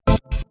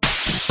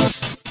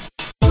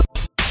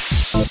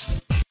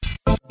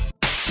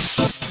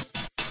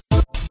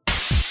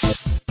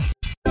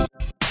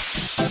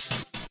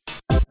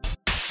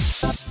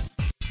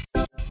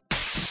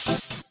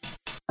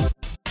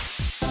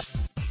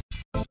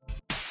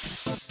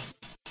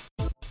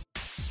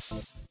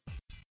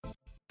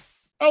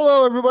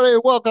Hello, everybody.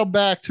 Welcome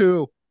back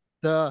to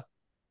the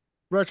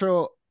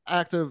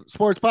Retroactive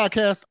Sports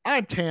Podcast.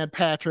 I'm Tan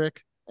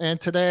Patrick, and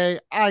today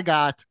I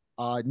got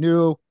a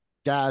new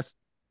guest,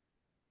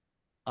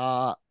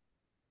 uh,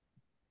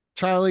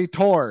 Charlie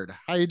Tord.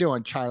 How you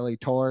doing, Charlie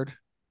Tord?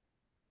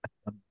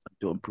 I'm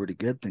doing pretty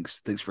good.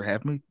 Thanks for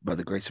having me. By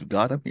the grace of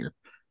God, I'm here.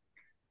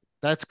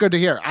 That's good to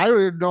hear. I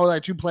didn't know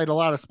that you played a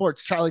lot of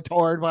sports, Charlie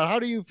Tord, but how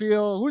do you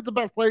feel? Who's the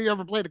best player you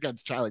ever played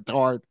against, Charlie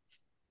Tord?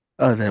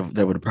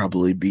 That would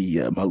probably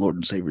be my Lord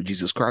and Savior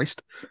Jesus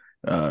Christ.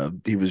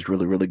 He was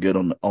really good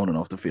on and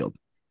off the field.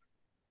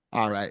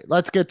 All right,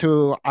 let's get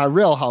to our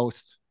real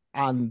host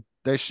on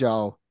this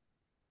show,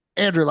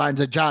 Andrew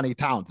Lines and Johnny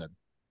Townsend.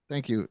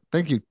 Thank you.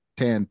 Thank you,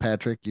 Tan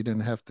Patrick. You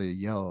didn't have to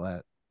yell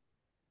at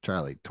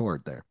Charlie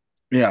Tord there.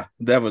 Yeah,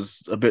 that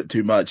was a bit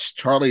too much.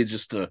 Charlie is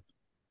just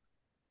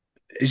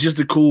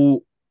a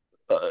cool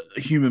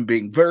human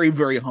being.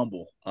 Very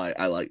humble. I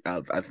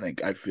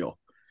think I feel.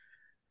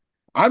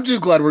 I'm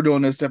just glad we're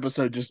doing this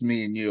episode just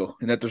me and you,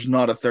 and that there's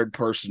not a third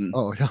person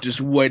Oh, yeah.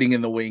 just waiting in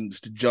the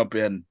wings to jump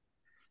in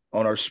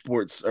on our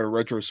sports or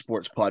retro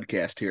sports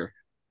podcast here.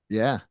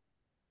 Yeah.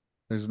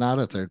 There's not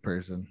a third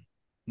person.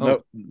 Oh,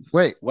 Nope.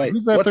 wait. Wait,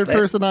 Who's that what's third that?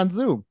 person on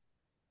Zoom?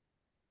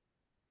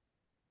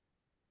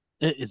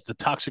 It is the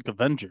Toxic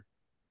Avenger.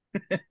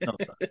 No,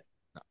 it's not.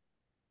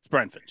 It's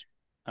Brian Finch.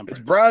 I'm It's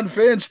Brian. Brian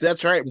Finch.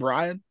 That's right,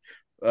 Brian.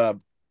 Uh,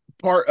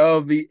 Part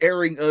of the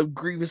airing of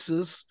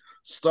Grievous's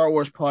Star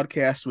Wars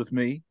podcast with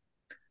me.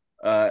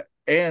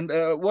 And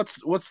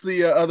what's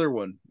the other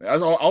one? I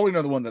only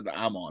know the one that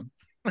I'm on.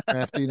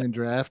 Crafting and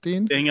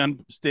drafting.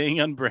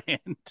 Staying on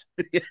brand.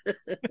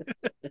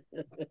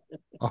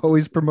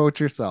 Always promote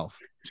yourself.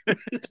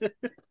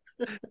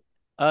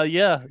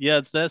 Yeah,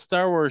 it's that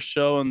Star Wars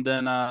show, and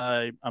then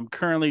I'm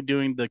currently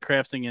doing the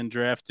crafting and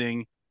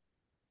drafting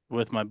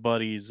with my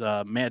buddies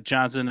Matt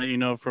Johnson, that you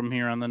know from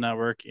here on the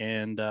network,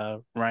 and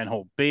Ryan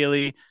Holt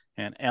Bailey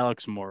and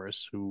Alex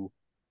Morris, who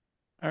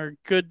are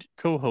good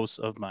co-hosts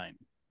of mine.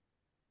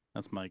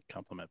 That's my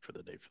compliment for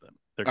the day for them.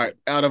 They're All right,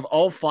 good. out of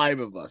all five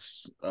of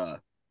us,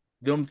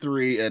 them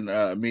three and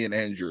me and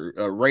Andrew,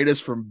 rate us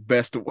from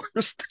best to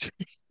worst.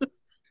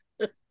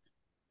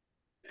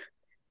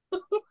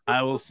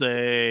 I will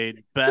say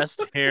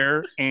best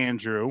hair,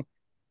 Andrew.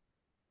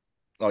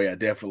 Oh yeah,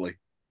 definitely.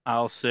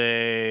 I'll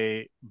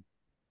say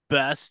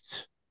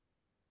best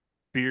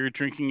beer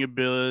drinking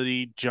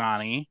ability,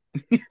 Johnny.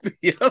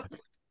 Yep.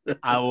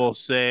 I will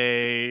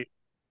say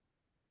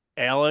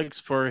Alex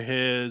for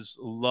his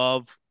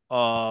love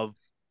of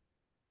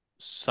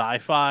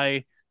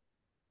sci-fi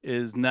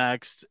is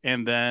next,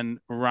 and then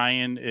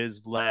Ryan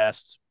is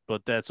last,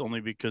 but that's only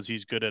because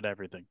he's good at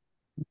everything.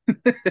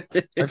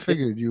 I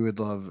figured you would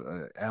love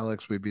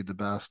Alex would be the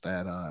best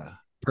at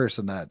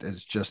person that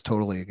is just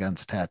totally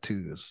against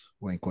tattoos.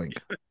 Wink, wink.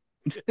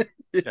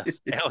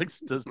 Yes,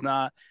 Alex does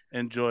not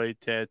enjoy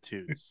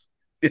tattoos.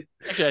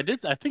 Actually, I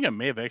did. I think I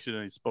may have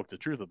accidentally spoke the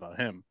truth about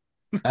him.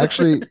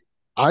 Actually,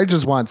 I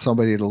just want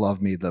somebody to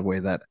love me the way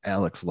that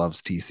Alex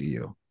loves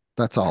TCU.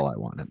 That's all I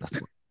want in this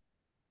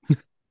one.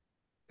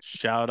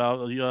 Shout out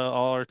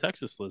all our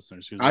Texas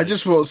listeners who I like.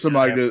 just want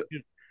somebody Yeah,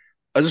 to.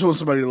 I just want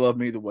somebody to love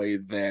me the way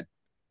that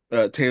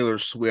Taylor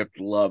Swift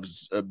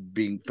loves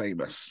being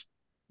famous.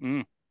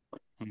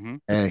 mm-hmm.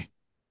 Hey,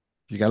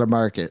 you got to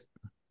market.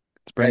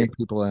 It's bringing Hey,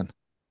 people in.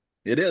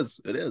 it is.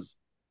 It is.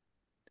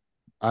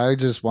 I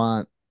just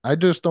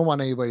don't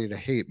want anybody to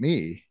hate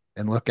me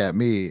and look at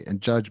me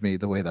and judge me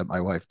the way that my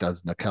wife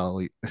does does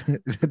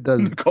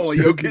Nikola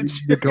Jokic.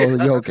 Nikola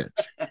Jokic.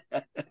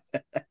 I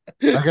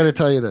got to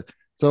tell you that.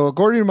 So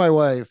according to my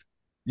wife,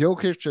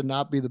 Jokic should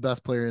not be the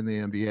best player in the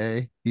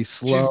NBA. He's she's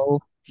slow.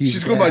 He's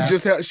she's going by gas.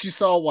 just how she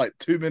saw like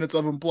 2 minutes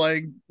of him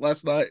playing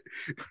last night.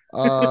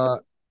 Uh,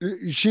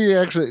 she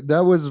actually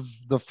that was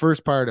the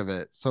first part of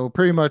it. So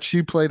pretty much,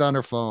 she played on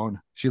her phone.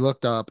 She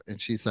looked up and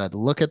she said,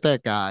 "Look at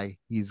that guy.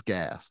 He's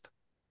gassed."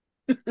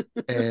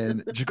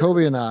 And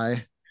Jacoby and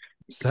I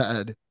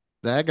said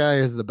that guy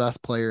is the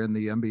best player in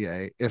the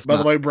NBA, if By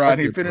the not way, Brian,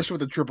 he arguably. finished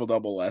with a triple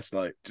double last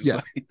night. Just Yeah,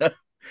 so you know.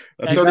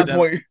 a thirty Accident.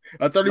 point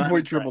a 30 Not point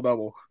even triple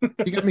double.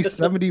 he got me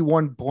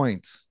 71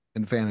 points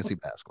in fantasy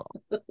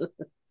basketball.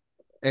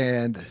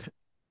 And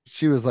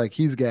she was like,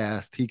 he's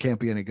gassed. He can't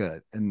be any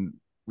good. And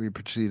we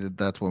proceeded.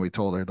 That's when we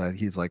told her that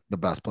he's like the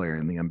best player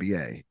in the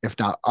NBA, if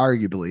not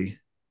arguably.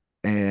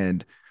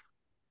 And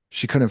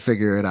she couldn't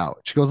figure it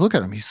out. She goes, look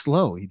at him. He's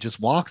slow. He just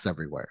walks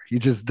everywhere. He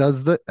just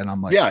does that. And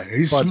I'm like, Yeah,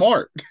 he's but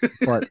smart.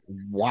 but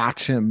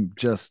watch him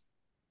just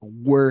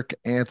work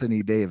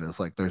Anthony Davis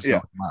like there's no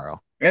Yeah.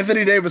 tomorrow.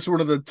 Anthony Davis,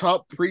 one of the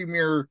top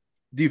premier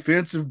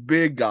defensive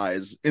big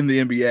guys in the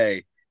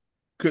NBA,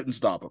 couldn't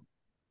stop him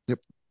Yep.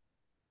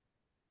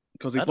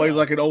 because he I don't plays know.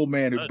 like an old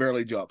man who Good.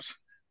 barely jumps.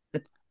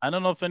 I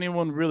don't know if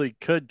anyone really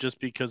could, just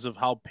because of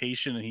how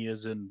patient he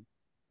is and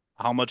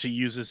how much he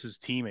uses his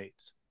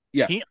teammates.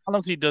 Yeah, He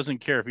honestly doesn't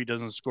care if he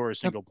doesn't score a Yep.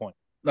 single point.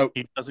 no,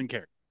 He doesn't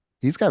care.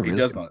 He's got he really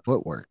does good not.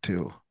 footwork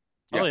too.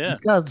 Oh Yeah, yeah.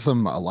 He's got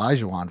some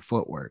Elijah Wan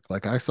footwork.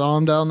 Like I saw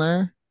him down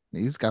there.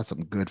 He's got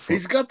some good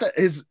he's footwork. got that.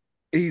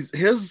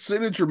 his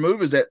signature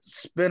move is that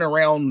spin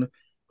around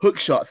hook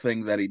shot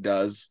thing that he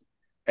does,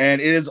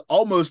 and it is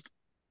almost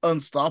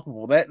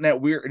unstoppable.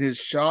 That weird, and his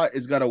shot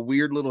has got a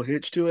weird little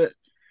hitch to it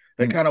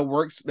that kind of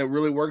works. That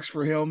really works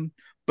for him.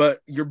 But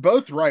you're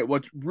both right.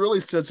 What really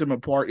sets him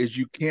apart is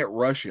you can't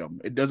rush him.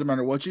 It doesn't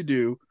matter what you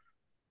do.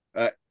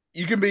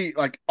 You can be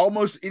like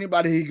almost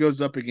anybody he goes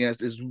up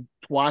against is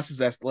twice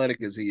as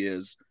athletic as he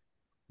is,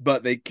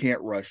 but they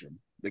can't rush him.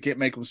 They can't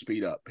make him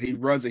speed up. He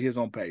runs at his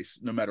own pace,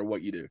 no matter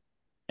what you do.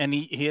 And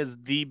he has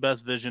the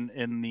best vision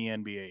in the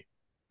NBA.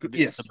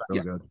 Yes. So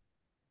Yeah. good.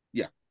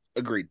 Yeah.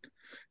 Agreed.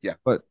 Yeah.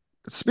 But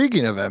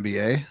speaking of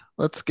NBA,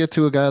 let's get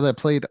to a guy that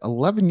played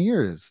 11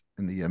 years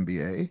in the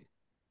NBA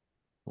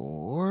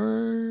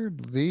for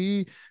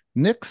the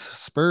Knicks,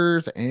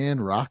 Spurs,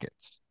 and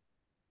Rockets.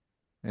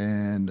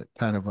 And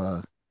kind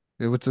of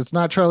it's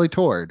not Charlie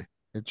Tord,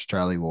 it's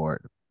Charlie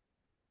Ward.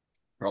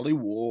 Charlie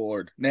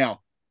Ward.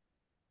 Now,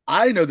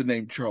 I know the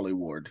name Charlie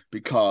Ward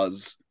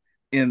because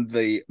in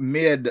the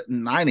mid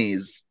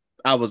 90s,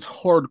 I was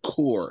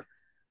hardcore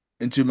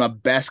into my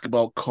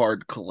basketball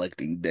card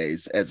collecting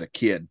days as a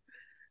kid.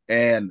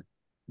 And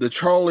the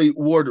Charlie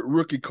Ward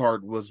rookie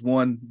card was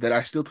one that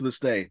I still to this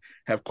day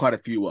have quite a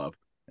few of.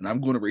 And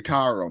I'm going to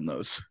retire on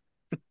those.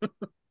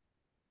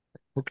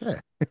 Okay.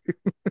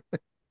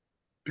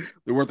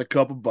 They're worth a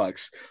couple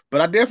bucks.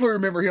 But I definitely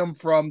remember him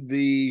from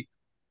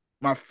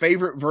my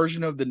favorite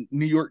version of the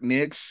New York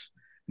Knicks.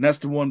 And that's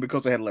the one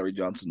because I had Larry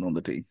Johnson on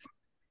the team.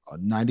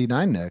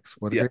 99 Knicks.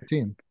 What a great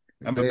team.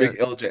 I'm a big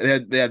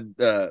LJ. They had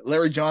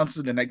Larry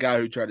Johnson and that guy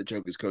who tried to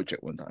choke his coach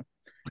at one time.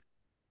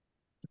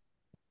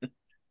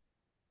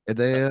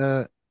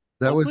 That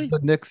was the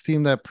Knicks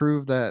team that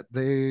proved that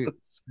the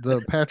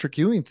Patrick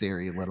Ewing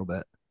theory a little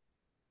bit.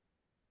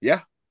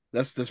 Yeah,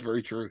 that's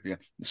very true. Yeah.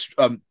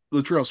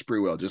 Latrell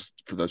Sprewell,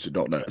 just for those who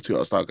don't know, that's who I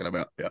was talking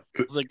about. Yeah.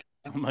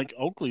 I'm like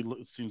Oakley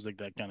seems like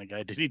that kind of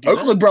guy. Did he do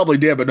Oakley that? probably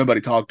did, but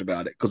nobody talked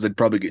about it because they'd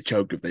probably get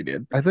choked if they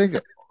did. I think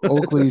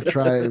Oakley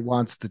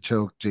wants to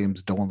choke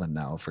James Dolan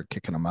now for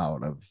kicking him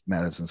out of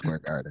Madison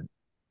Square Garden.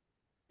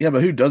 Yeah,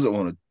 but who doesn't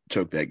want to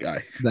choke that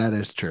guy? That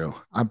is true.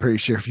 I'm pretty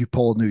sure if you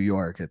poll New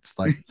York, it's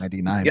like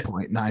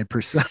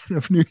 99.9%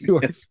 of New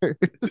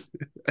Yorkers.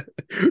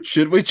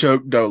 Should we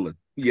choke Dolan?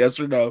 Yes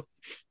or no?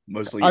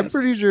 Mostly I'm yes.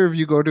 pretty sure if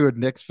you go to a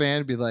Knicks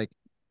fan, be like,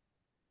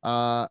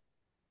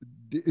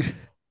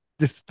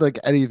 just like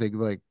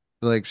anything,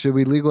 like should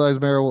we legalize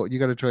marijuana? You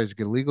got a choice. You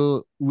can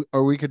legal,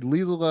 or we could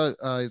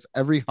legalize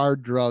every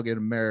hard drug in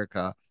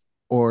America,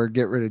 or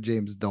get rid of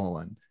James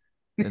Dolan.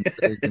 And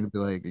they're gonna be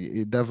like,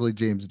 definitely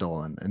James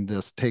Dolan, and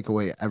just take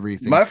away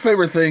everything. My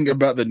favorite thing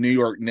about the New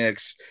York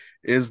Knicks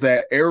is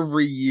that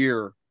every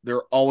year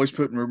they're always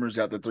putting rumors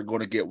out that they're going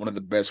to get one of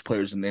the best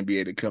players in the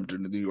NBA to come to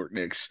the New York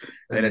Knicks,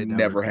 and it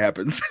never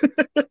happens.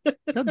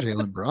 Got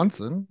Jalen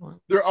Brunson.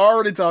 They're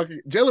already talking.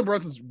 Jalen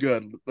Brunson's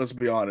good. Let's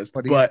be honest,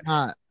 but he's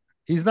not.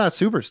 He's not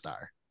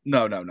superstar.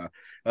 No.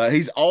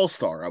 He's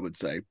all-star, I would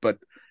say. But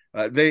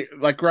they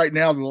like right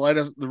now.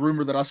 The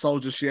rumor that I saw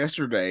just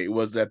yesterday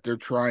was that they're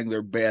trying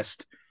their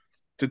best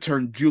to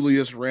turn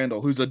Julius Randle,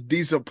 who's a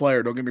decent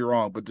player. Don't get me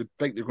wrong, but they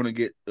think they're going to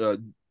get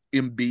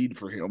Embiid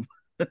for him.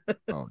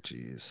 Oh,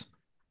 jeez.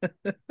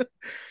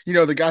 You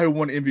know, the guy who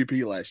won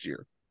MVP last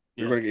year.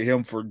 They're going to get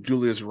him for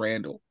Julius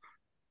Randle.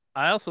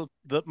 I also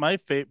my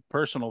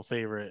personal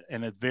favorite,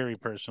 and it's very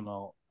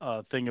personal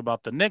thing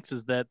about the Knicks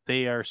is that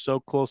they are so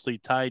closely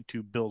tied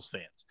to Bills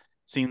fans.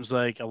 Seems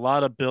like a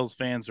lot of Bills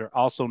fans are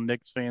also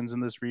Knicks fans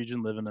in this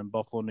region, living in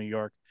Buffalo, New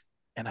York.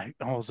 And I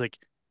was like,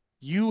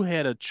 you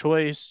had a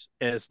choice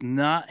as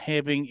not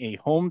having a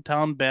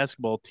hometown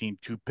basketball team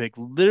to pick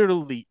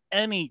literally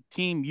any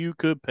team you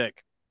could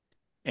pick.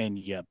 And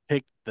you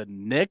picked the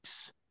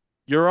Knicks.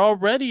 You're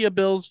already a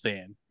Bills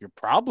fan. You're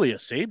probably a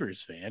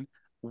Sabres fan.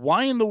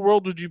 Why in the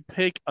world would you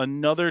pick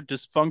another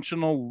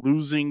dysfunctional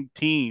losing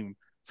team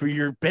for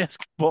your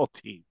basketball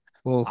team?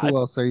 Well, who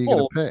else are you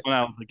going to pick? When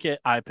I was a kid,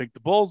 I picked the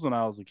Bulls when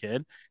I was a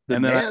kid,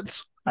 and then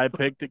I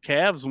picked the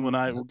Cavs when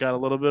I got a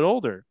little bit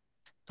older.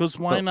 Because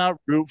why not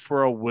root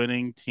for a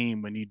winning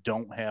team when you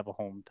don't have a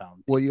hometown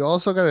team? Well, you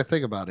also got to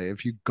think about it.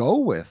 If you go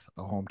with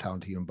a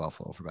hometown team in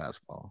Buffalo for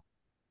basketball,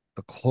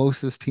 the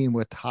closest team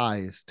with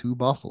ties to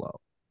Buffalo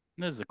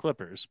is the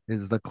Clippers.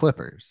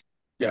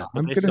 Yeah,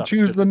 I'm going to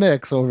choose the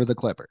Knicks over the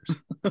Clippers.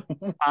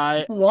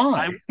 Why?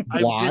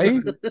 Why?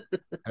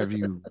 Have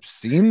you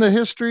seen the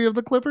history of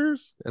the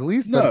Clippers? At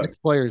least the Knicks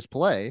players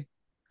play.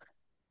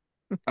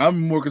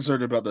 I'm more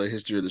concerned about the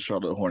history of the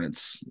Charlotte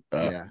Hornets.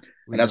 And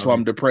that's why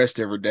I'm depressed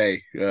every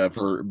day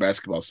for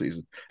basketball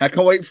season. I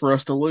can't wait for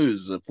us to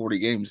lose 40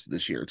 games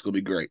this year. It's going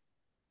to be great.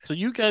 So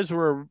you guys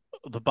were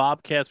the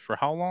Bobcats for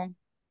how long?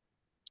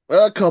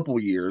 A couple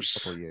years.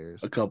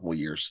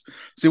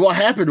 See, what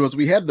happened was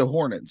we had the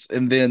Hornets,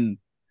 and then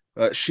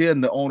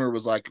Shin, the owner,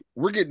 was like,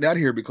 we're getting out of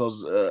here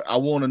because I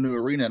want a new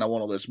arena and I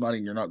want all this money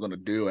and you're not going to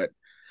do it.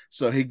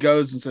 So he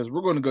goes and says,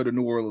 we're going to go to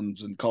New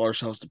Orleans and call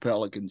ourselves the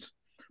Pelicans.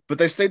 But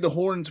they stayed the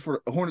Hornets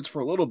for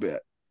a little bit.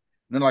 And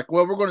they're like,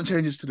 well, we're going to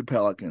change this to the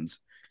Pelicans.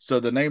 So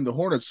the name the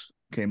Hornets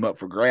came up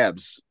for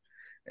grabs.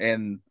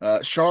 And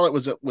Charlotte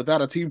was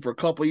without a team for a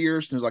couple of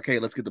years. And it was like, hey,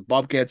 let's get the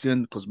Bobcats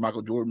in because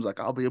Michael Jordan was like,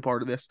 I'll be a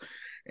part of this.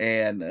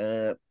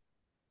 And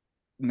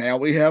now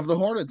we have the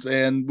Hornets,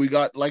 and we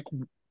got like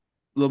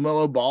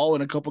LaMelo Ball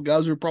and a couple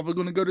guys who are probably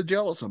going to go to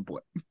jail at some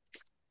point.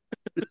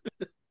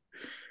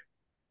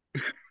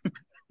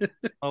 At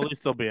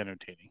least they'll be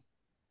entertaining.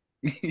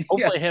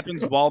 Hopefully Yes. it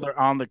happens while they're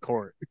on the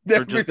court.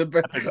 That'd be just the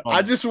best. epic I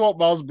moments. just want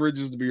Miles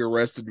Bridges to be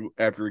arrested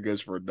after he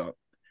goes for a dunk.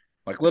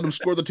 Like, let him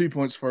score the 2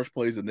 points first,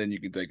 please, and then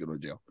you can take him to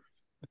jail.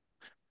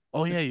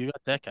 Oh yeah, you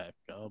got that guy. I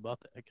forgot about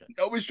that guy.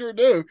 No, we sure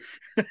do.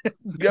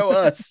 Go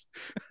us.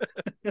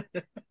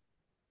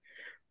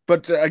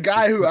 But a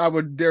guy who I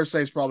would dare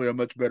say is probably a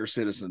much better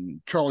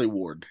citizen, Charlie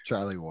Ward.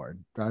 Charlie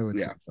Ward. I would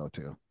Yeah. say so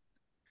too.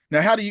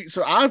 Now, how do you?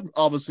 So I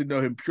obviously know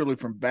him purely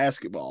from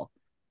basketball.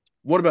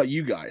 What about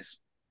you guys?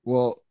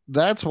 Well,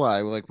 that's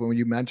why, like, when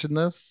you mentioned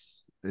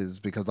this, is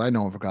because I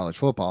know him for college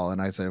football,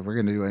 and I said if we're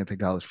going to do anything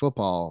college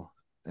football,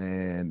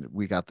 and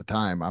we got the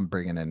time, I'm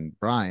bringing in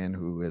Brian,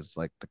 who is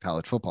like the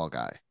college football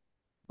guy.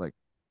 Like,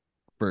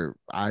 for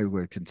I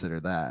would consider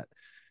that,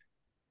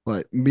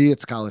 but me,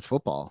 it's college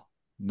football.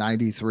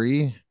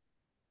 '93,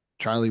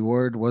 Charlie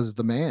Ward was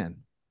the man.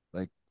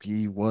 Like,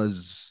 he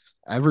was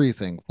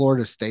everything.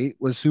 Florida State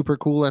was super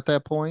cool at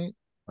that point.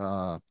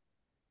 Uh,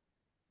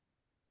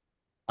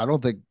 I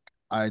don't think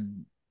I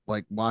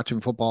like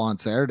watching football on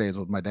Saturdays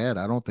with my dad.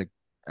 I don't think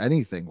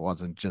anything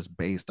wasn't just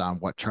based on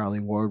what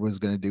Charlie Ward was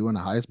going to do in a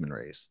Heisman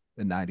race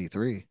in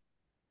 '93.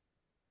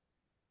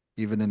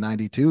 Even in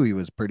 '92, he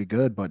was pretty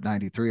good, but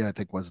 '93, I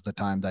think, was the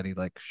time that he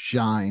like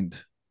shined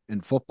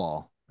in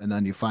football. And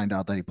then you find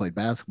out that he played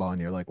basketball,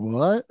 and you're like,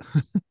 what?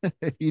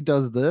 He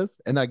does this?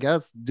 And I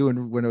guess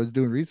when I was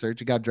doing research,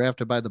 he got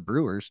drafted by the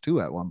Brewers too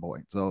at one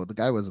point. So the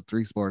guy was a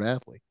 3-sport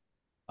athlete.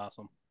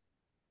 Awesome.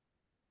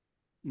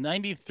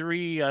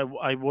 93, I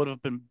would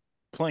have been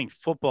playing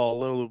football,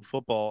 little league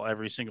football,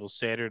 every single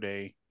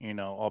Saturday,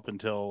 up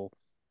until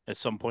at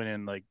some point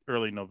in like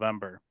early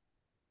November.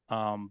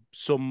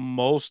 So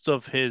most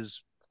of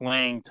his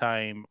playing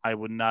time I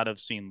would not have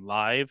seen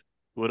live.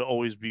 Would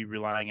always be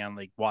relying on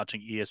like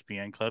watching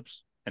ESPN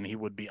clips, and he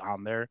would be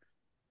on there.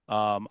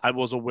 I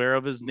was aware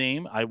of his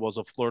name. I was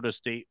a Florida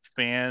State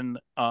fan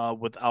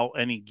without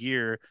any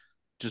gear,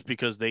 just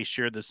because they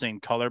shared the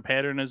same color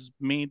pattern as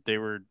me. They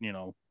were,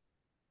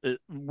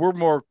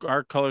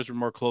 our colors were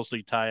more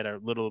closely tied, our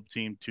little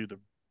team, to the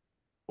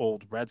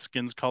old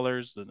Redskins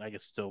colors than I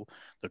guess still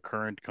the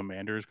current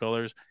Commanders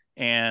colors.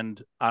 And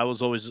I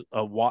was always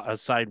a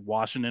side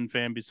Washington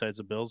fan besides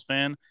a Bills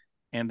fan.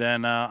 And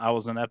then I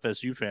was an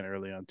FSU fan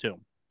early on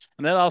too.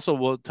 And that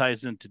also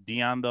ties into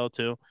Dion though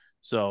too.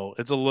 So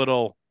it's a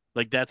little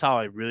like that's how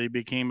I really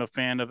became a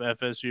fan of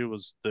FSU,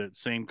 was the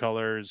same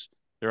colors.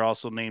 They're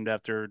also named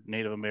after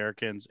Native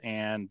Americans,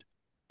 and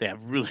they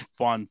have really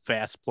fun,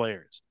 fast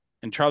players.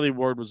 And Charlie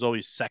Ward was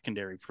always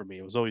secondary for me.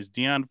 It was always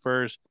Dion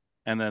first,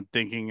 and then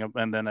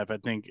if I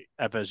think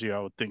FSU, I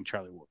would think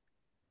Charlie Ward.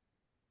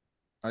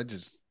 But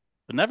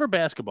never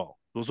basketball.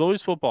 It was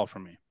always football for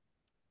me.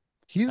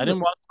 I didn't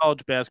watch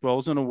college basketball. I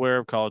wasn't aware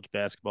of college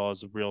basketball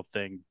as a real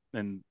thing.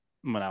 And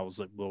when I was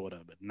like, what would I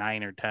have been,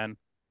 9 or 10?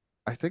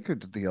 I think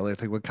the other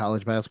thing with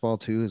college basketball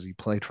too is he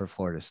played for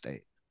Florida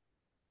State.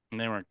 And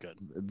they weren't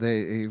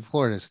good.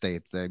 Florida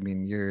State. I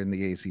mean, you're in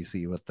the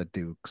ACC with the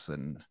Dukes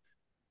and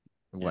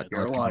what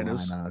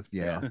Carolinas.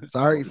 Yeah.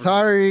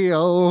 Sorry.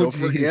 Oh, don't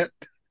forget.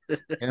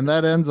 And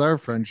that ends our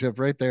friendship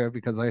right there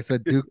because I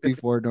said Duke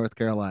before North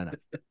Carolina.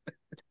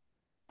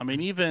 I mean,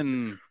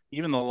 even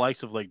the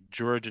likes of like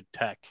Georgia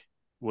Tech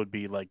would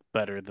be like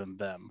better than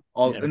them.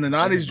 In the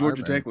 90s,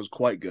 Georgia Tech was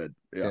quite good.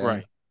 Yeah.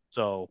 Right.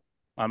 So,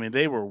 I mean,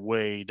 they were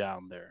way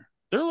down there.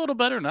 They're a little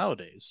better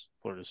nowadays,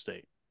 Florida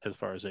State, as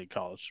far as a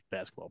college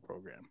basketball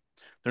program.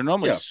 They're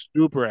normally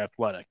super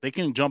athletic. They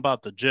can jump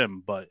out the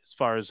gym, but as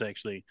far as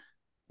actually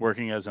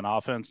working as an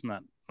offense,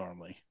 not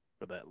normally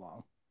for that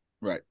long.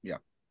 Right. Yeah.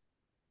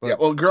 But,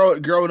 well,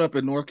 growing up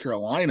in North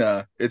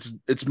Carolina, it's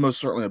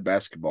most certainly a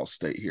basketball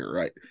state here,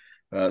 right?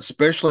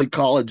 Especially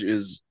college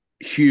is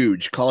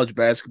huge. College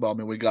basketball.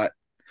 I mean,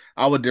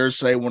 I would dare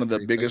say, one of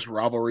the biggest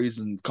rivalries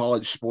in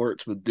college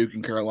sports with Duke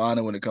and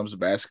Carolina when it comes to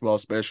basketball,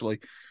 especially.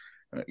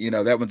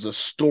 That one's a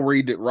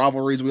storied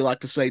rivalries, we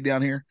like to say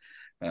down here.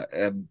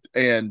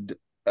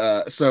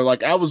 So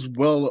like I was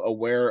well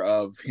aware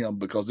of him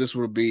because this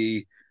would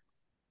be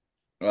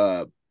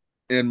when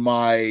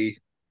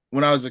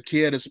I was a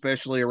kid,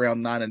 especially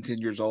around 9 and 10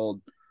 years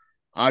old,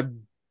 I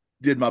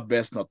did my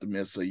best not to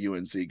miss a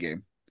UNC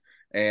game.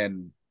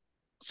 And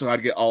so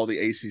I'd get all the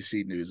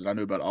ACC news, and I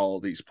knew about all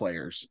of these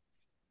players.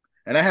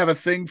 And I have a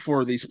thing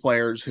for these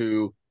players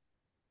who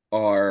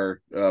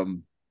are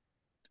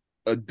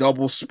a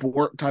double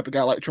sport type of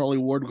guy like Charlie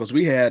Ward, because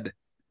we had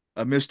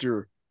a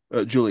Mr.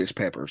 Julius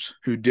Peppers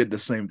who did the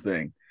same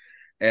thing.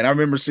 And I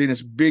remember seeing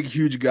this big,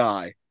 huge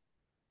guy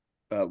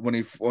when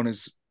he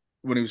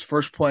was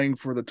first playing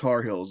for the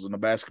Tar Heels in the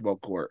basketball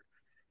court.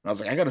 And I was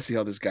like, I got to see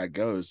how this guy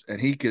goes.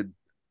 And he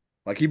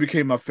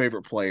became my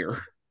favorite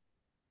player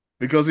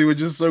because he was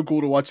just so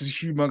cool to watch this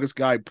humongous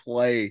guy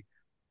play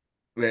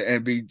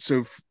and be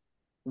so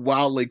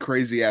wildly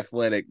crazy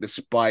athletic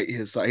despite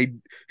his size.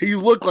 He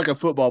looked like a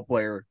football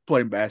player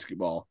playing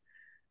basketball.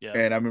 Yeah.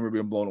 And I remember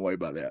being blown away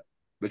by that.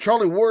 But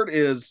Charlie Ward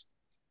is,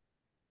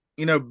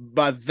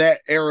 by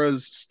that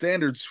era's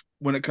standards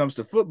when it comes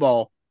to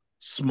football,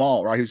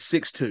 small, right? He was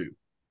 6'2".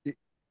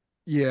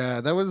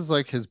 Yeah, that was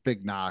like his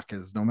big knock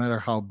is no matter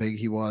how big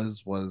he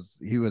was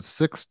he was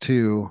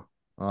 6'2".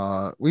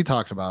 We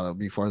talked about it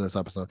before this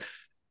episode.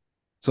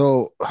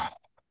 So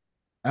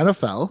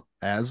NFL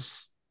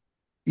has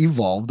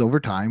evolved over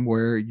time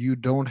where you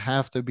don't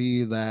have to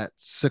be that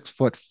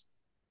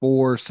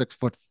 6'4",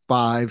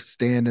 6'5",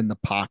 stand in the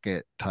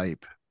pocket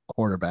type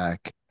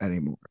quarterback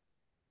anymore.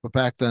 But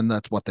back then,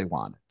 that's what they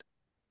wanted.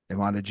 They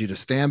wanted you to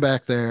stand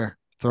back there,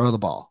 throw the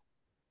ball.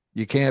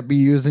 You can't be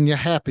using your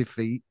happy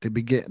feet to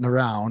be getting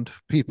around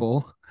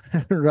people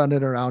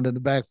running around in the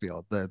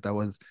backfield. That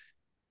was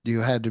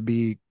you had to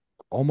be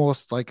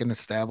almost like an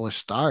established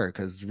star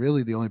because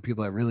really the only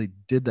people that really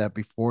did that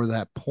before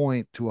that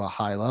point to a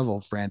high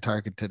level, Fran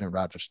Tarkenton and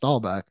Roger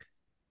Staubach,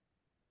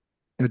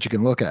 that you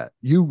can look at.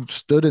 You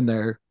stood in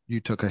there, you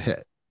took a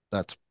hit.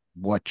 That's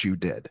what you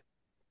did.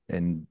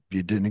 And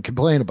you didn't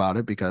complain about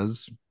it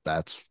because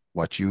that's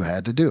what you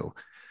had to do.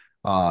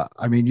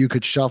 I mean, you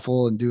could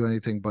shuffle and do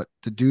anything, but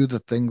to do the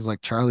things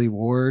like Charlie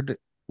Ward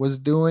was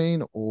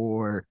doing,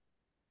 or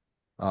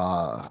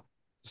uh,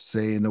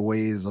 say in the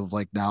ways of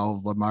like now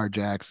Lamar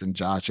Jackson,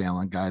 Josh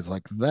Allen, guys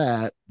like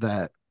that,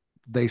 that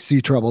they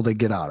see trouble, they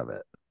get out of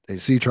it. They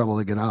see trouble,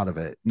 they get out of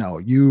it. No,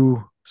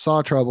 you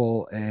saw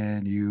trouble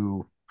and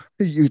you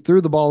you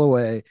threw the ball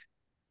away,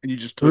 And you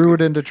just took threw it.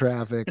 it into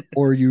traffic,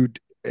 or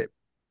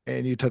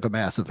and you took a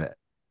massive hit.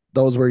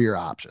 Those were your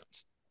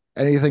options.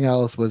 Anything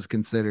else was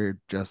considered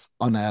just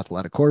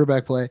unathletic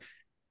quarterback play.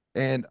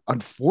 And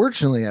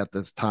unfortunately, at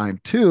this time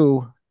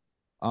too,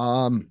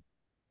 um,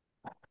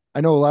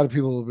 I know a lot of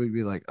people would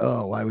be like,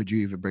 "Oh, why would you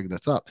even bring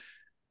this up?"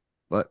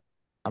 But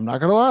I'm not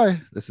gonna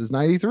lie, this is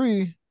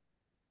 '93.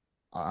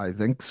 I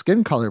think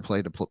skin color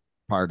played a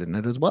part in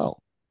it as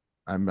well.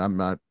 I'm not I'm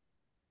not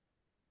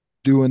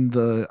doing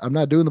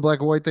the black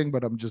and white thing,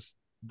 but I'm just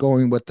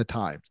going with the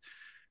times.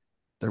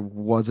 There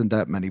wasn't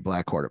that many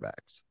black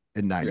quarterbacks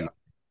in '90. Yeah.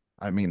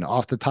 I mean,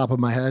 off the top of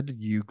my head,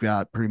 you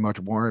got pretty much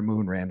Warren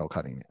Moon, Randall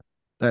Cunningham.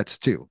 That's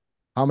two.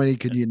 How many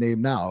could you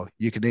name now?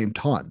 You could name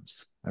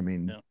tons. I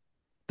mean, Yeah.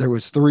 there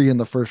was three in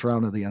the first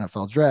round of the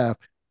NFL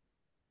draft.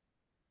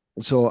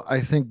 So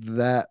I think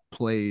that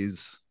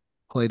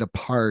played a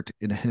part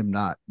in him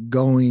not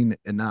going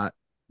and not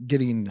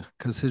getting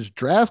because his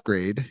draft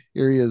grade,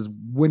 here he is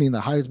winning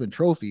the Heisman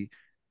Trophy,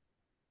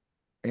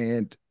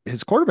 and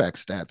his quarterback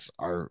stats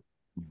are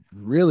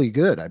really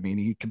good. I mean,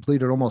 he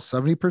completed almost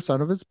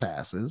 70% of his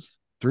passes,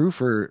 threw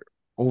for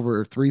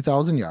over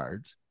 3,000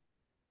 yards,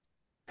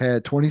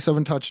 had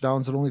 27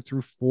 touchdowns, and only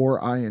threw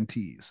four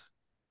INTs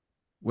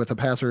with a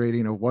passer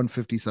rating of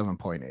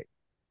 157.8,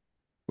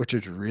 which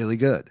is really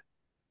good.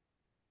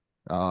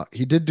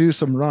 He did do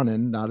some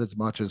running, not as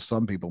much as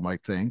some people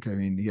might think. I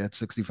mean, he had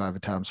 65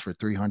 attempts for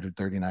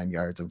 339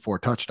 yards and four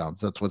touchdowns.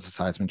 That's what's his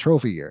Heisman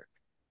Trophy year.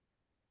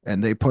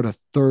 And they put a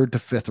third to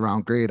fifth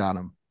round grade on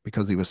him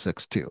because he was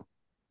 6'2".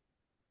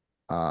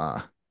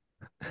 Uh,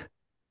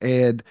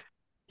 and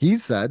he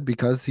said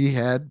because he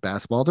had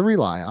basketball to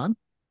rely on,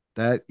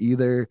 that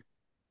either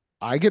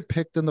I get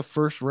picked in the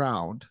first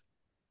round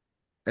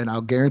and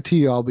I'll guarantee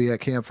you I'll be at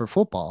camp for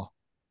football,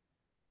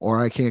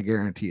 or I can't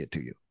guarantee it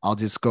to you. I'll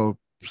just go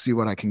see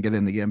what I can get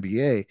in the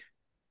NBA.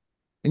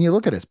 And you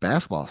look at his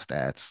basketball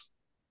stats,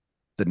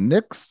 the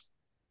Knicks,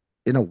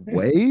 in a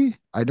way,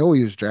 I know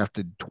he was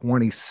drafted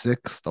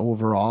 26th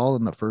overall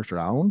in the first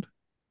round.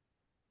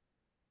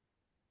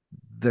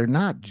 They're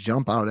not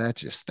jump out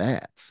at you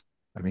stats.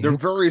 I They're mean,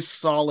 very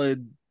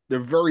solid. They're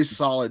very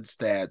solid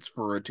stats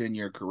for a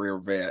 10-year career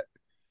vet,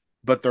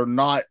 but they're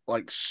not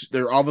like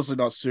they're obviously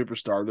not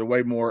superstar. They're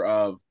way more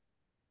of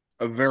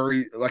a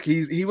very like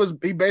he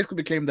basically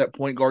became that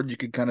point guard you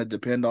could kind of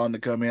depend on to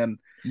come in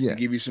yeah, and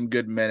give you some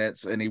good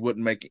minutes, and he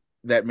wouldn't make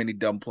that many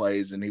dumb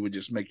plays, and he would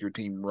just make your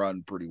team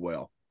run pretty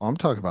well. I'm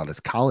talking about his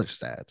college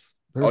stats.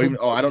 Oh, There's even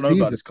only I one don't know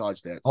about season. his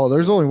college stats. Oh,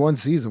 there's Yeah. only one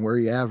season where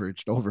he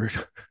averaged over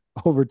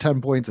over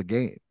 10 points a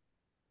game.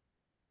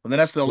 And then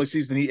that's the only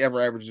season he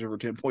ever averages over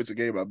 10 points a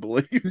game, I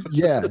believe.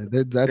 Yeah,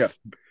 Yeah. that's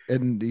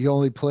and he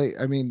only played.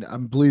 I mean, I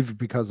believe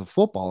because of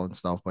football and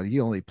stuff, but he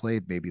only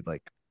played maybe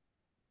like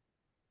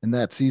in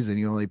that season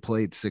he only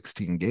played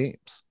 16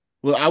 games.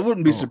 Well, I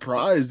wouldn't be Oh,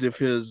 surprised if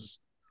his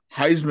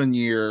Heisman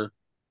year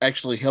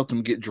actually helped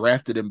him get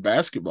drafted in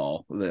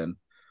basketball then,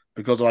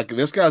 because like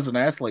this guy's an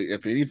athlete,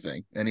 if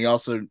anything, and he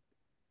also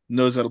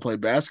knows how to play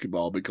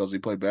basketball because he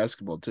played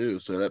basketball too.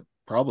 So that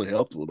probably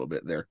helped a little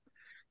bit there.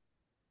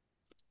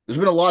 There's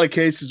been a lot of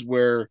cases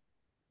where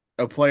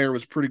a player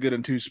was pretty good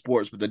in two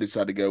sports, but they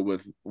decided to go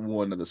with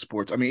one of the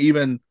sports. I mean,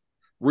 even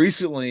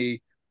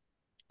recently,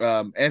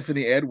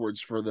 Anthony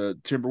Edwards for the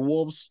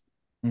Timberwolves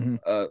mhm.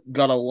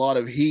 got a lot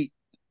of heat,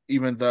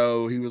 even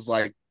though he was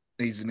like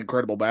he's an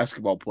incredible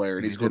basketball player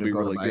and And he he's going to didn't be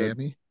go to really good.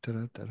 Miami.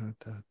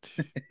 Da-da-da-da-da.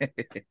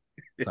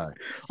 Sorry.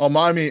 Oh,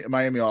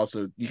 Miami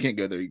also you can't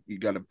go there. You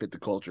got to fit the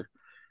culture.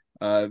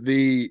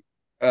 The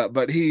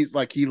but he's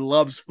like he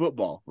loves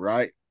football,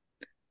 right?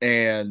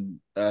 And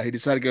he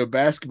decided to go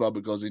basketball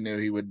because he knew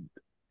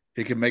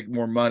he could make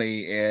more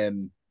money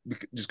and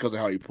just because of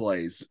how he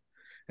plays,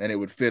 and it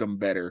would fit him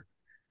better.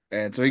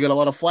 And so he got a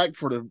lot of flack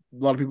for a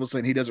lot of people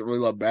saying he doesn't really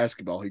love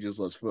basketball; he just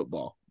loves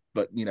football.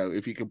 But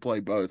if you can play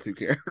both, who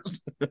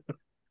cares?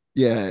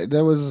 Yeah,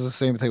 that was the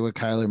same thing with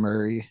Kyler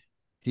Murray.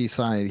 He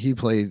signed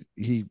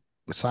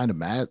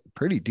a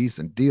pretty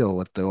decent deal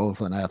with the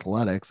Oakland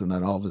Athletics, and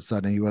then all of a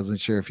sudden he wasn't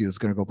sure if he was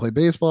going to go play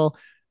baseball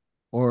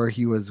or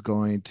he was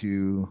going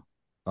to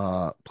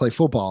play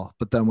football.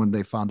 But then when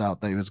they found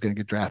out that he was going to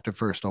get drafted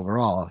first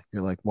overall,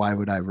 you're like, why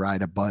would I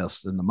ride a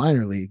bus in the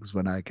minor leagues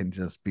when I can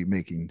just be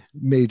making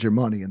major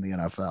money in the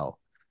NFL?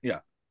 Yeah,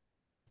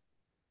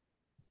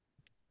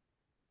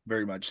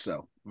 very much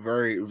so.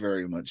 Very,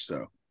 very much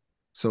so.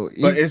 So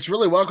But it's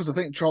really well because I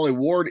think Charlie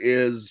Ward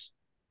I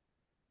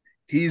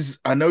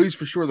know he's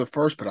for sure the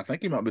first, but I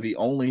think he might be the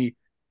only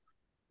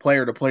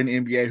player to play in the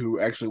NBA who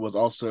actually was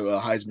also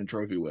a Heisman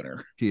Trophy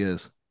winner. he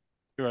is.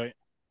 Right.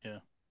 Yeah.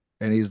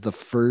 And he's the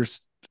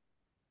first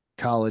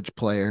college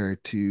player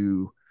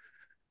to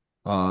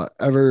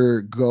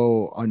ever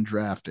go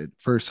undrafted.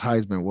 First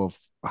Heisman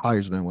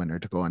winner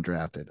to go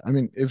undrafted. I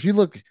mean, if you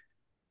look,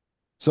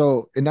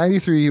 so in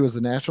 '93 he was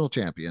the national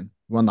champion,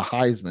 won the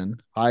Heisman,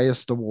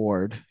 highest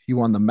award. He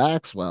won the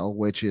Maxwell,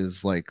 which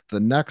is like the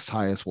next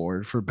highest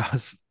award for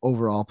best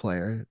overall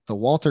player. The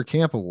Walter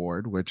Camp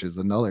Award, which is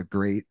another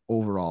great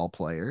overall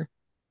player.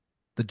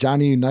 The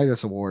Johnny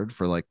Unitas Award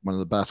for like one of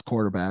the best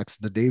quarterbacks.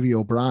 The Davy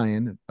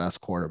O'Brien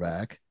best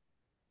quarterback.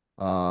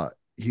 Uh,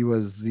 he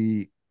was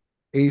the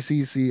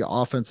ACC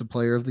Offensive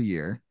Player of the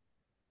Year,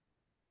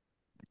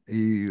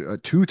 a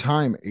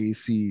two-time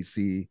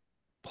ACC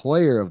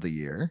Player of the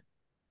Year,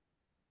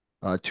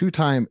 a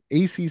two-time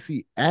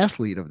ACC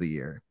Athlete of the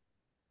Year,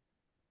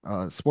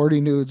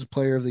 Sporting News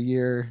Player of the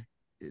Year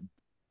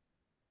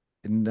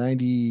in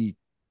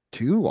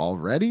 '92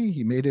 already.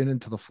 He made it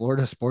into the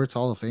Florida Sports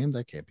Hall of Fame.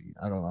 That can't be,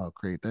 I don't know how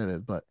great that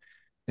is, but,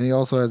 and he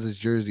also has his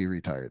jersey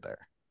retired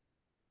there.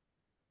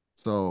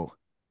 So,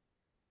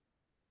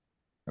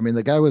 I mean,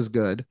 the guy was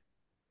good.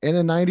 And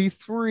in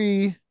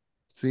 '93,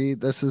 see,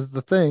 this is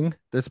the thing.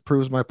 This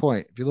proves my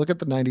point. If you look at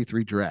the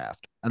 '93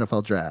 draft,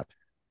 NFL draft,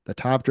 the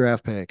top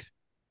draft pick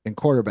and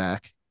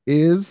quarterback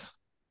is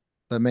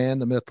the man,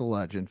 the myth, the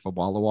legend from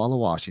Walla Walla,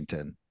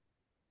 Washington,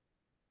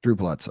 Drew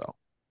Bledsoe.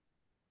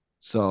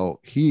 So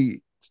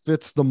he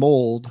fits the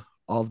mold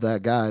of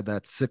that guy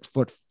that's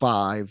 6'5",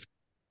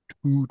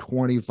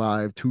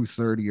 225,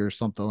 230 or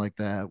something like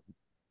that.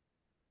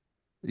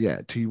 Yeah,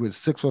 he was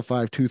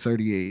 6'5",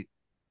 238.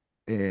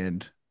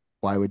 And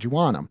why would you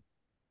want him?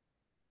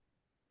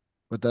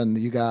 But then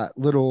you got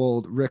little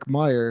old Rick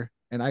Meyer,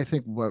 and I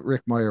think what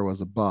Rick Meyer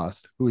was a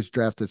bust, who was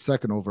drafted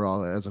second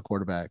overall as a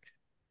quarterback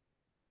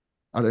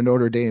out of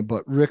Notre Dame.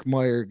 But Rick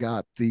Meyer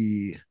got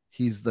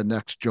he's the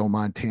next Joe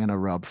Montana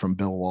rub from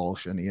Bill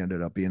Walsh, and he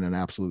ended up being an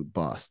absolute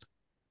bust.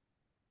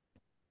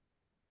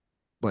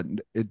 But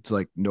it's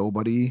like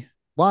nobody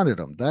wanted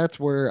him. That's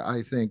where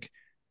I think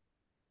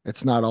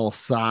it's not all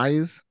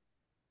size,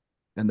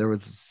 and there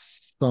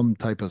was some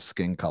type of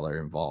skin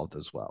color involved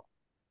as well.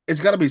 It's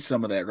got to be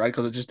some of that, right?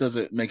 Because it just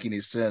doesn't make any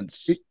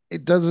sense.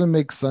 It doesn't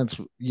make sense.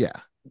 Yeah.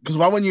 Because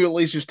why wouldn't you at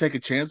least just take a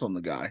chance on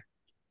the guy?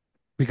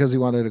 Because he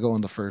wanted to go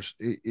in the first.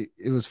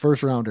 It was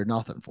first round or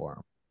nothing for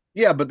him.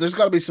 Yeah, but there's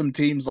got to be some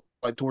teams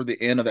like toward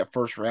the end of that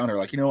first round are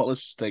like, you know what?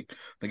 Let's just take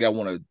the guy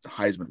won a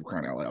Heisman for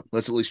crying out loud.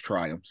 Let's at least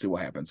try him, see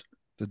what happens.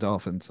 The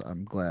Dolphins,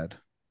 I'm glad,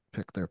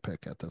 pick their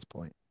pick at this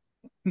point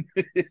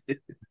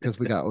because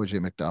we got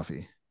OJ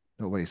McDuffie.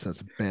 Nobody says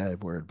a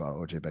bad word about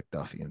OJ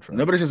McDuffie in front.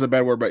 Nobody says a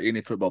bad word about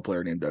any football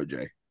player named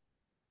OJ.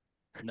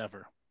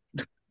 Never.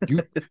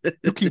 You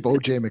keep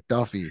OJ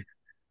McDuffie.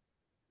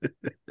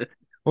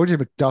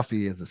 OJ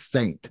McDuffie is a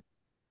saint.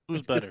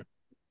 Who's better?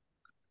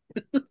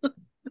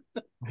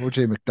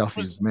 OJ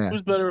McDuffie is man.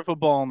 Who's better with a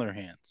ball in their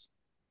hands?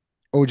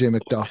 OJ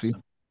McDuffie.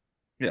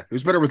 Yeah,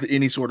 who's better with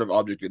any sort of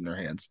object in their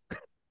hands?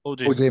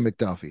 OJ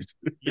McDuffie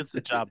gets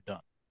the job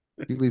done.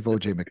 You leave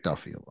OJ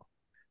McDuffie alone.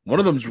 One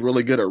of them's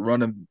really good at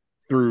running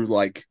through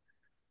like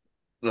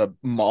the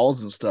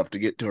malls and stuff to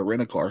get to a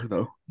rent a car,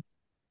 though.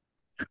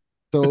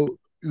 So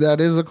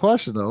that is a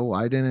question, though.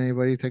 Why didn't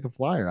anybody take a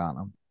flyer on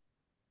him?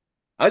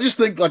 I just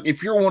think like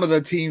if you're one of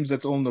the teams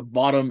that's on the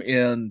bottom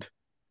end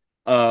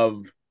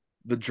of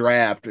the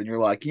draft and you're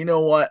like, you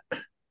know what,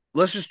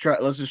 let's just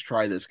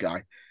try this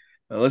guy.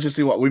 Let's just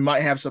see what we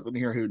might have something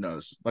here. Who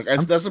knows? Like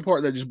that's the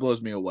part that just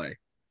blows me away.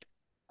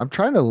 I'm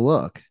trying to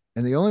look,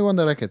 and the only one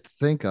that I could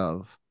think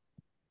of,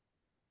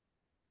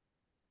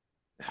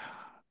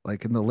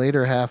 like in the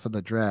later half of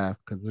the draft,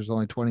 because there's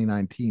only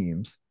 29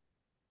 teams.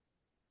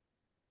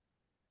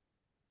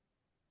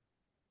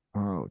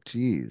 Oh,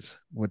 geez,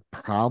 would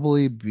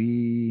probably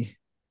be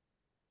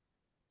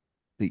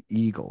the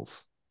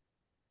Eagles.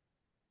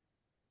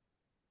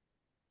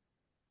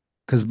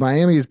 Because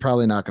Miami is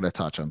probably not going to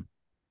touch them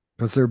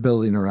because they're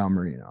building around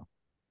Marino.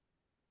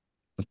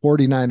 The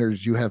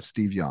 49ers, you have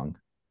Steve Young.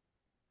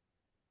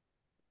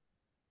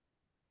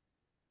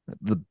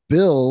 the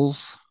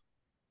Bills,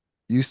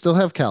 you still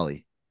have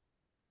Kelly.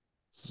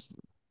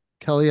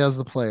 Kelly as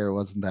the player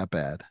wasn't that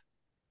bad.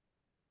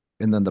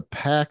 And then the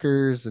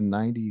Packers in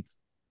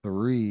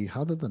 93.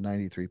 How did the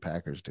 93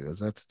 Packers do? Is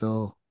that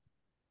still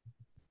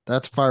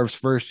that's Favre's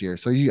first year?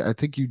 So I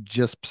think you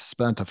just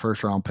spent a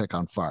first round pick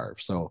on Favre.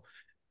 So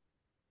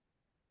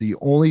the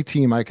only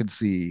team I could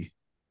see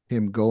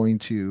him going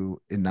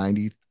to in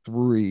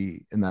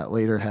 93 in that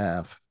later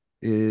half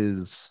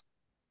is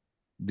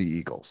the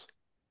Eagles.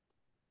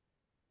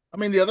 I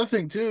mean, the other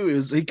thing too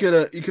is he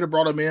could have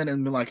brought him in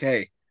and been like,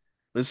 hey,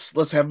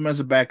 let's have him as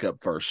a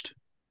backup first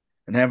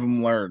and have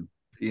him learn,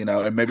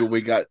 and maybe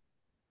we got,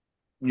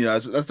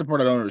 that's the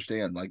part I don't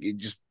understand. Like, it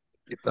just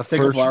The take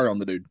a first flyer on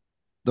the dude.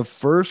 the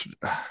first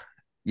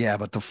yeah,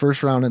 but the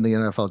first round in the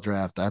NFL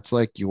draft, that's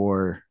like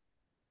your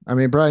I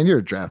mean, Brian, you're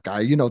a draft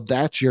guy.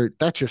 That's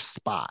your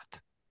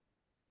spot.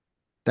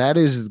 That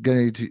is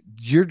going to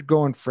you're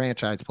going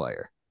franchise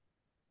player.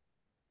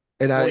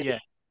 And Well, I yeah,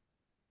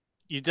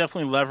 you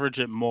definitely leverage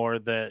it more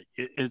that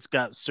it's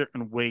got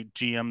certain weight.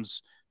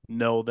 GMs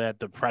know that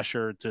the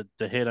pressure to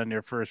hit on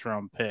your first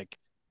round pick,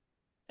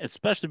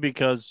 especially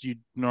because you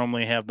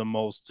normally have the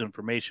most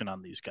information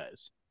on these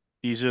guys.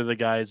 These are the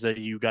guys that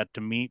you got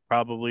to meet,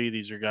 probably.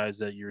 These are guys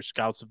that your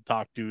scouts have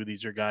talked to.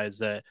 These are guys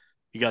that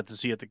you got to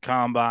see at the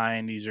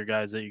combine. These are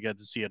guys that you got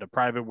to see at a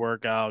private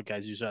workout,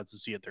 guys you got to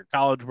see at their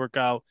college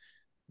workout.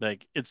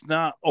 Like, it's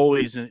not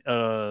always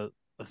a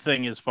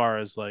thing as far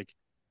as like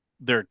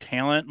their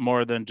talent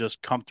more than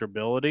just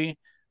comfortability.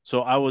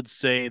 So I would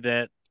say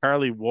that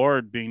Charlie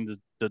Ward, being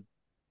the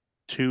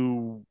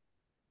two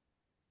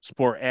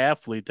sport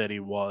athlete that he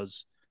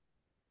was,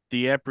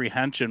 the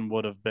apprehension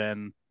would have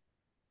been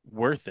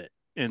worth it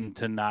and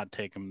to not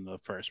take him the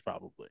first,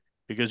 probably,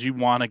 because you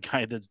want a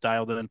guy that's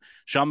dialed in.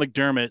 Sean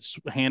McDermott,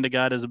 hand to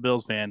God, as a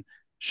Bills fan,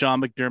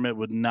 Sean McDermott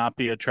would not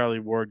be a Charlie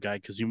Ward guy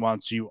because he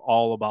wants you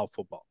all about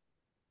football.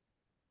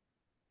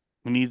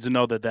 He needs to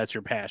know that that's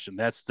your passion.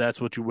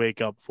 That's what you wake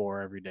up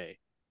for every day.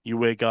 You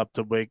wake up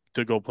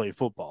to go play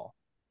football.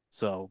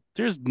 So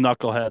there's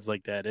knuckleheads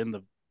like that in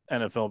the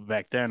NFL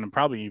back then, and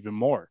probably even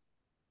more.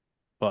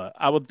 But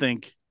I would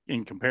think,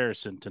 in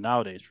comparison to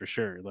nowadays, for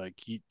sure, like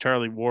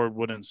Charlie Ward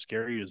wouldn't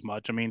scare you as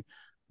much. I mean,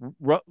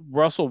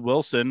 Russell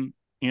Wilson,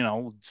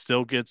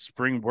 still gets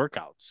spring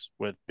workouts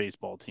with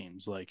baseball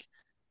teams. Like,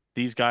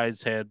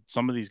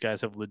 some of these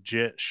guys have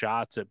legit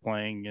shots at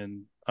playing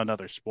in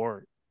another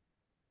sport.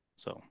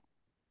 So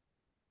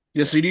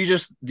Yeah. yeah, So do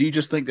you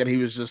just think that he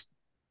was just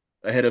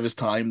ahead of his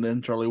time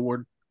then, Charlie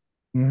Ward?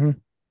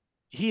 Mhm.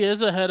 he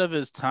is ahead of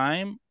his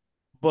time.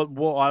 But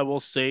I will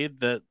say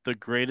that the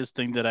greatest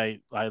thing that I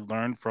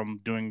learned from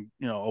doing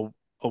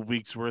a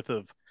week's worth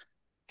of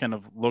kind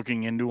of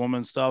looking into him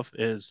and stuff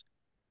is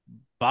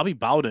Bobby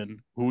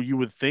Bowden, who you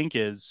would think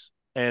is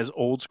as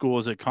old school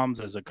as it comes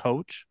as a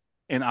coach,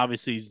 and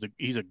obviously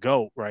he's a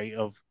goat, right,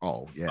 of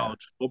Oh yeah.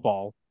 college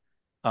football.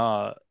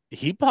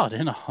 He bought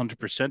in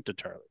 100% to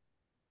Charlie,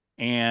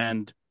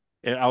 and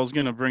I was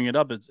gonna bring it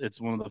up.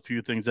 It's one of the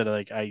few things that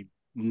like I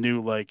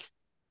knew, like,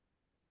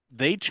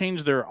 they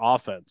changed their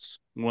offense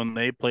when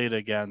they played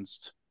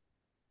against,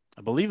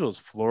 I believe it was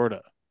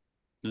Florida.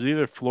 It was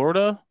either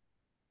Florida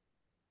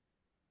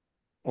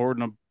or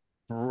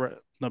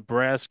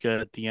Nebraska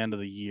at the end of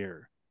the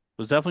year.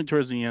 It was definitely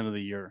towards the end of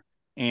the year.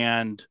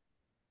 And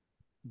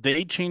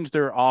they changed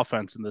their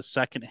offense in the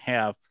second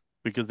half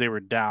because they were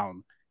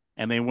down.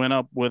 And they went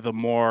up with a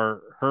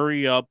more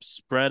hurry up,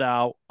 spread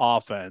out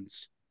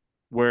offense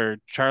where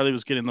Charlie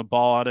was getting the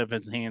ball out of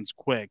his hands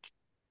quick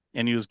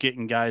and he was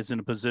getting guys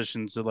into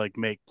positions to like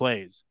make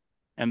plays.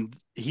 And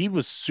he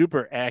was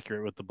super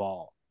accurate with the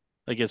ball.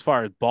 Like, as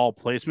far as ball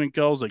placement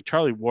goes, like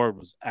Charlie Ward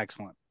was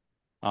excellent.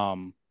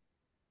 Um,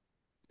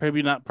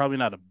 probably not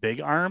a big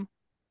arm.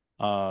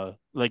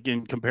 Like,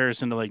 in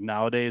comparison to like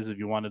nowadays, if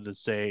you wanted to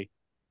say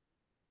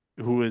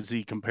who is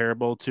he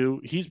comparable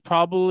to, he's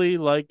probably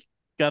like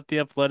got the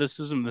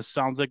athleticism. This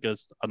sounds like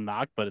a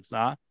knock, but it's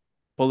not.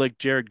 But like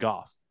Jared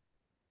Goff,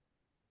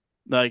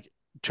 like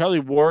Charlie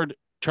Ward,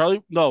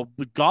 no,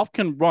 but Goff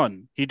can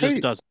run. He just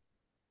Hey, doesn't.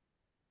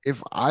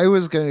 if I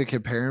was going to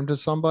compare him to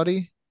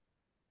somebody,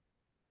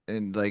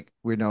 and like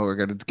we know we're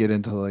going to get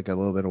into like a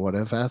little bit of what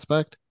if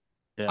aspect,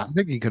 I Yeah.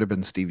 think he could have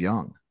been Steve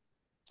Young.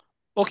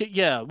 Okay.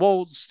 Yeah.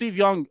 Well, Steve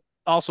Young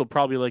also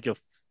probably like a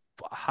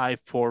high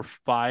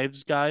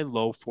 4.5s guy,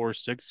 low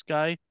 4.6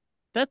 guy.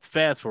 That's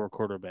fast for a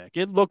quarterback.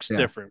 It looks Yeah.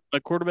 different. A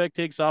quarterback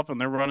takes off and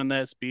they're running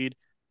that speed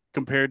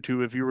compared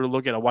to if you were to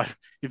look at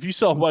if you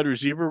saw a wide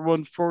receiver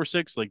run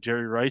 4.6 like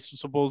Jerry Rice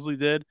supposedly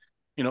did,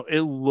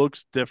 it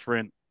looks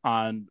different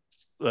on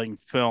like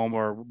film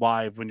or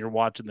live when you're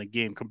watching the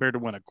game compared to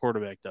when a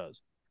quarterback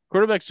does.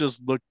 Quarterbacks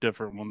just look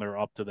different when they're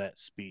up to that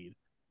speed.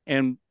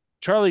 And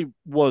Charlie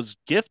was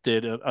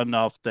gifted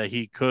enough that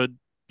he could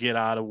get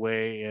out of the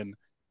way and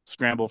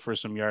scramble for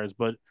some yards,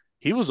 but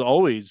it was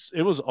always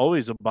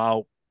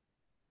about,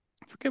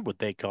 I forget what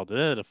they called it.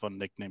 They had a fun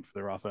nickname for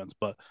their offense,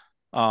 but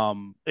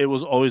it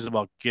was always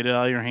about get it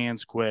out of your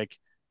hands quick,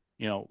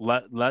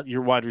 let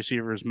your wide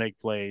receivers make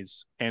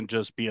plays and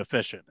just be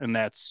efficient. And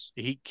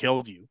he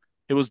killed you.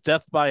 It was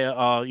death by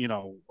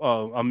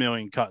a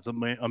million cuts, a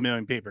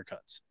million paper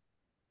cuts.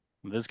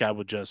 And this guy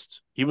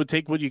he would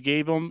take what you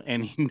gave him,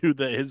 and he knew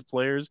that his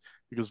players,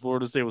 because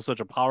Florida State was such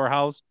a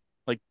powerhouse,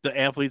 like the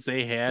athletes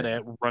they had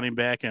at running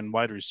back and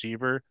wide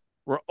receiver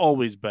were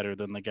always better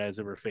than the guys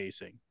they were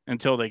facing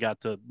until they got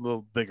to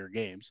little bigger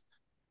games.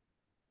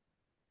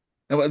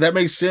 And that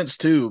makes sense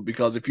too,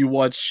 because if you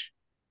watch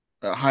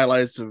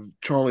highlights of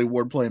Charlie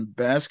Ward playing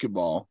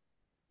basketball,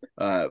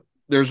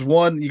 there's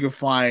one you can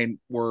find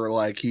where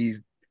like he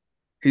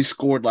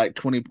scored like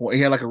 20 points.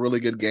 He had like a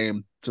really good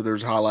game, so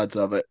there's highlights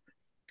of it,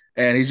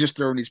 and he's just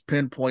throwing these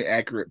pinpoint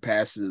accurate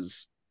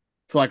passes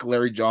to like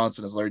Larry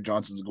Johnson as Larry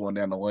Johnson's going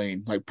down the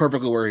lane, like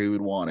perfectly where he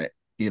would want it,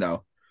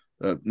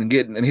 and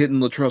hitting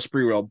Latrell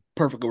Sprewell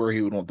perfectly where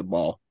he would want the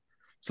ball.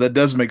 So that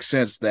does make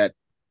sense that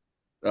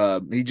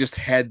he just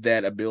had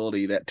that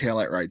ability, that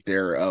talent right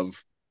there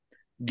of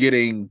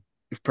getting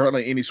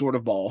apparently any sort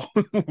of ball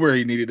where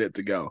he needed it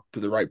to go to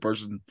the right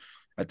person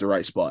at the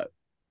right spot.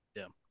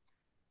 Yeah.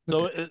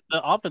 So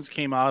the offense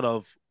came out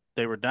of,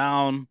 they were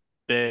down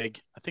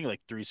big, I think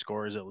like 3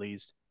 scores at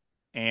least.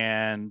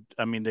 And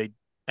I mean, they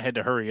had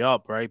to hurry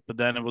up, right? But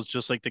then it was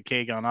just like the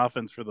cake on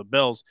offense for the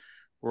Bills,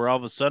 where all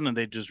of a sudden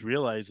they just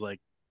realized, like,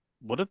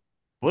 what if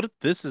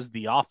this is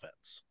the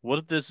offense? What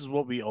if this is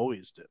what we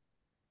always do?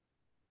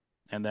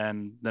 And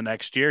then the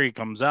next year he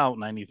comes out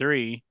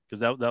 93,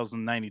 because that was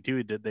in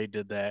 92. They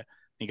did that.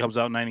 He comes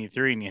out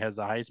 93 and he has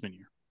the Heisman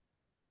year.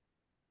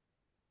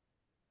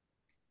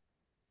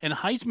 And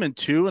Heisman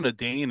too, in a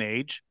day and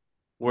age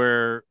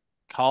where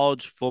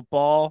college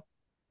football,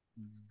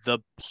 the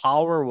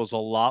power was a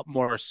lot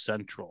more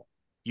central.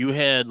 You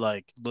had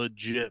like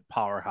legit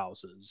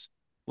powerhouses.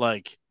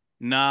 Like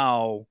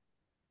now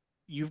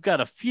you've got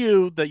a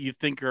few that you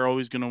think are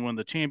always going to win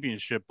the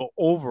championship, but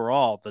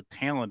overall the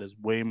talent is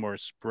way more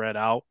spread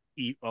out,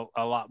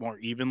 a lot more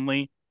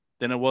evenly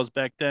than it was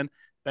back then.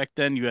 Back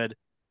then you had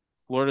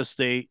Florida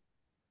State,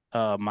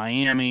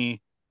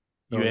 Miami,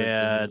 you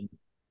had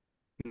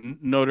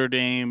Notre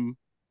Dame,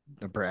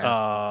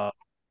 Nebraska,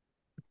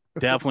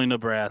 definitely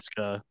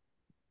Nebraska.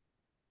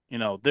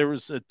 There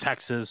was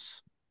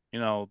Texas.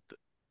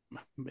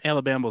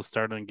 Alabama was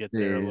starting to get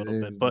there a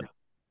little bit, but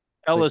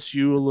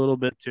LSU a little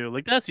bit too.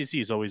 Like the SEC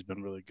has always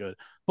been really good,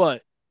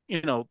 but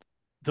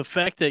the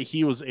fact that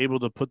he was able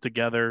to put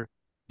together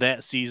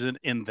that season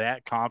in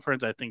that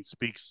conference, I think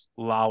speaks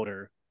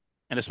louder,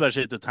 and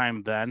especially at the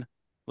time then,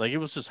 like it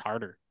was just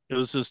harder. It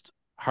was just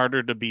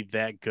harder to be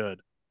that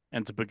good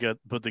and to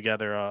put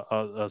together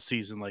a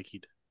season like he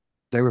did.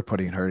 They were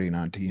putting hurting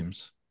on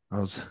teams. I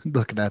was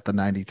looking at the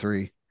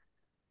 93.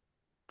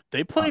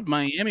 They played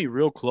Miami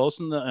real close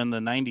in the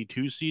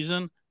 92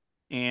 season,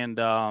 and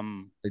they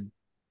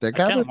I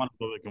got kind it. of want to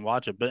go back and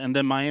watch it. And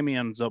then Miami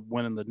ends up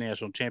winning the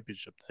national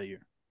championship that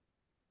year.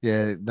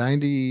 Yeah,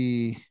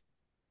 93.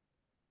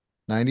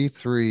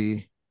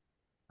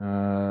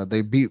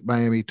 They beat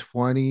Miami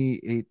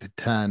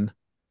 28-10.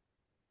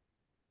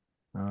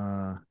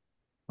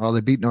 Well,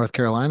 they beat North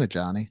Carolina,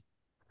 Johnny.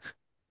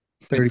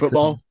 In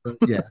football?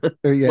 Yeah.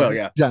 Yeah. Well,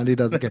 yeah. Johnny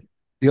doesn't get.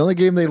 The only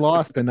game they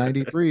lost in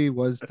 93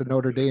 was to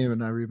Notre Dame,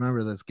 and I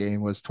remember this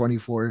game was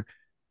 24.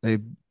 They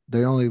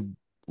only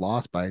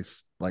lost by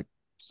like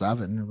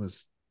 7. It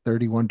was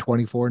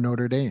 31-24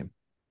 Notre Dame.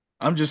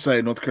 I'm just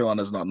saying North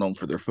Carolina is not known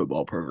for their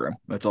football program.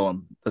 That's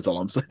all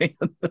I'm saying.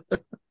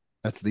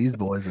 That's these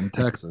boys in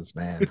Texas,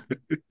 man.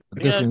 A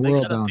different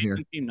world down here.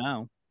 Team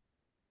now.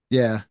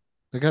 Yeah,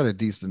 they got a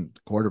decent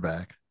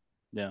quarterback.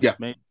 Yeah,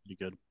 maybe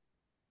good.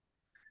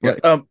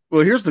 Yeah.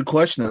 Well, here's the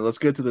question. Then let's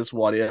get to this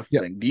what if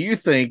thing. Do you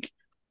think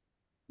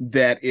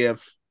that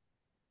if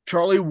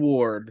Charlie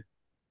Ward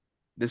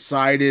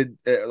decided,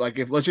 like,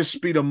 if let's just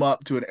speed him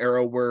up to an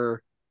era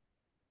where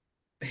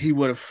he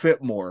would have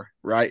fit more,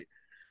 right?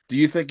 Do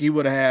you think he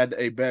would have had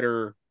a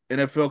better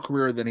NFL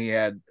career than he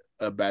had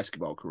a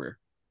basketball career?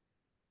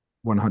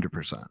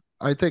 100%.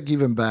 I think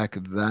even back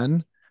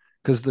then,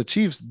 because the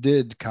Chiefs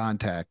did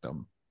contact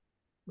him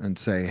and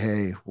say,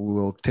 "Hey,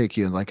 we'll take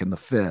you in the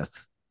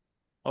 5th."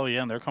 Oh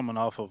yeah, and they're coming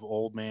off of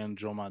old man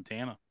Joe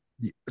Montana.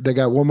 They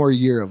got one more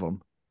year of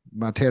him.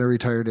 Montana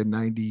retired in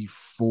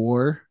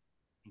 94.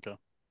 Okay.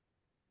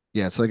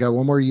 Yeah, so they got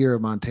one more year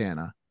of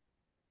Montana.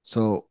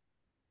 So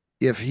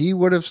if he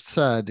would have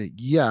said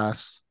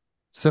yes,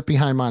 sit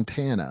behind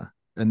Montana,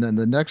 and then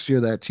the next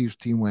year that Chiefs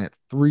team went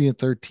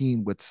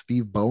 3-13 with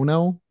Steve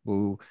Bono,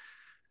 who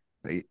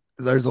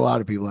there's a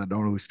lot of people that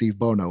don't know who Steve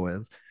Bono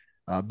is.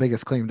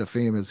 Biggest claim to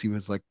fame is he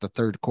was like the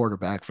 3rd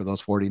quarterback for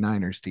those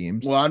 49ers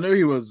teams. Well, I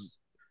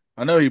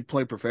know he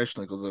played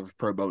professionally because of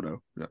pro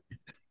bono. Yeah.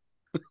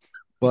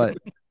 But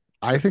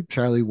I think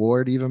Charlie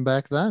Ward, even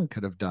back then,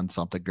 could have done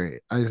something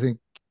great. I think,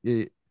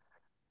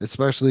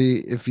 especially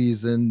if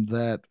he's in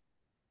that,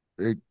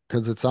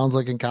 because it sounds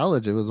like in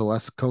college it was a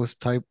West Coast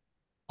type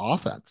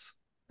offense,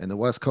 and the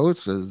West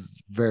Coast is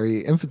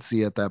very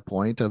infancy at that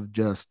point of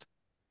just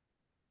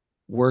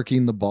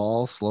working the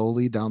ball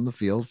slowly down the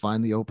field,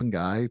 find the open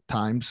guy,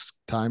 time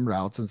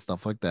routes and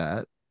stuff like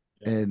that.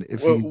 Yeah. And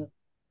if he, Well,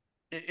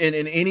 in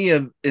any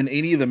of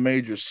the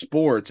major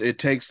sports, it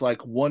takes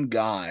like one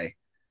guy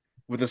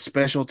with a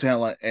special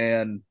talent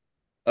and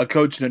a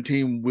coach and a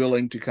team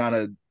willing to kind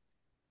of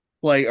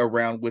play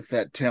around with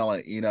that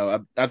talent.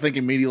 I think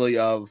immediately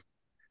of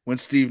when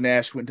Steve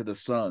Nash went to the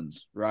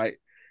Suns, right?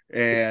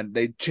 And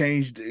they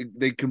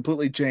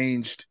completely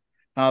changed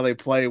how they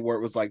play, where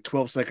it was like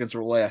 12 seconds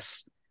or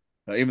less,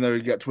 even though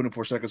you got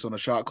 24 seconds on the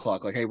shot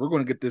clock. Like, hey, we're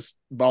going to get this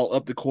ball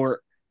up the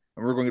court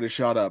and we're going to get a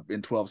shot up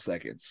in 12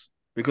 seconds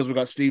because we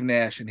got Steve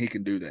Nash and he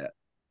can do that.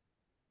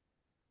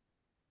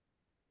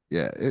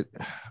 yeah,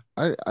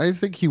 I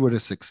think he would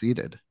have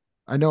succeeded.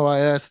 I know I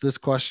asked this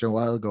question a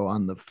while ago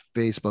on the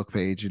Facebook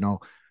page,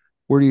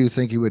 where do you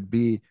think he would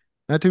be?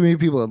 Not too many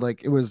people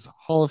like it was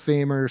Hall of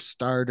Famer,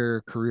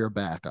 starter, career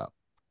backup.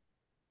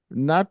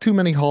 Not too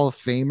many Hall of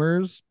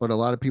Famers, but a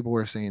lot of people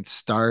were saying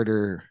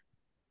starter,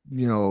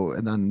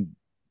 and then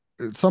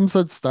some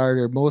said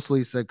starter,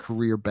 mostly said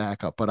career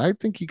backup, but I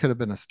think he could have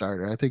been a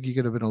starter. I think he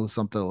could have been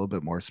something a little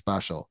bit more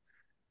special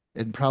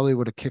and probably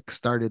would have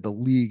kick-started the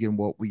league in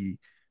what we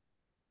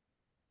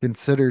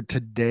consider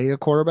today a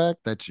quarterback,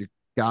 that you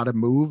got to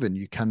move and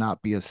you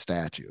cannot be a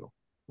statue.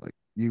 Like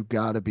you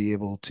got to be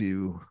able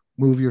to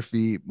move your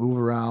feet, move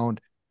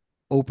around,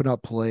 open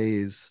up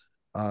plays,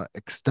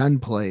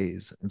 extend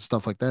plays, and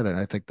stuff like that. And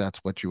I think that's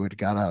what you would have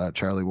got out of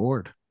Charlie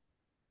Ward.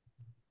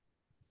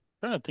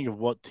 Trying to think of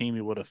what team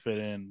he would have fit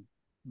in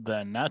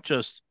then, not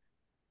just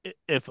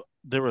if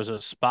there was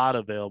a spot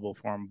available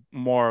for him,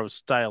 more of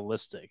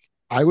stylistic.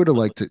 I would have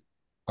liked to.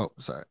 Oh,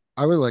 sorry.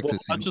 I would like Well, to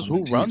see not him just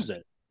on the who runs Chiefs.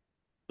 it.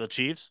 The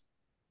Chiefs?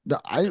 The,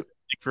 I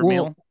For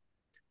well, meal?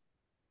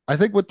 I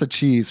think with the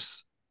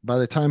Chiefs, by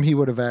the time he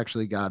would have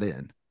actually got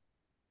in,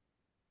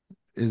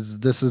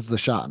 this is the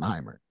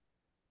Schottenheimer.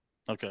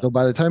 Okay. So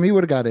by the time he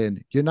would have got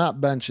in, you're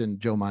not benching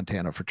Joe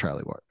Montana for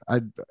Charlie Ward.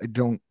 I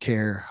don't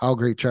care how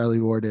great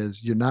Charlie Ward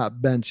is. You're not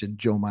benching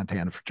Joe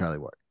Montana for Charlie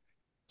Ward.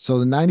 So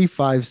the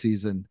 95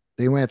 season,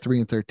 they went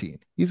 3-13.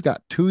 He's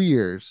got 2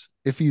 years,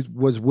 if he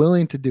was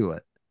willing to do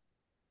it,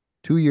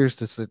 2 years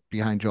to sit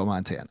behind Joe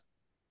Montana.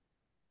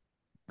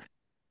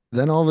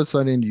 Then all of a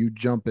sudden you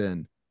jump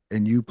in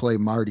and you play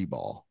Marty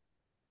ball.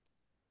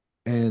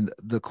 And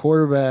the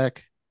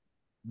quarterback,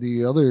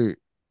 the other,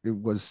 it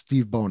was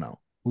Steve Bono,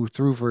 who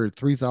threw for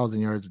 3,000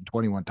 yards and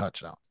 21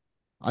 touchdowns.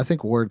 I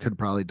think Ward could have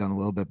probably done a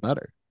little bit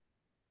better.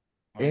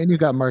 I And you agree.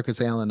 got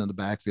Marcus Allen in the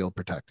backfield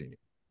protecting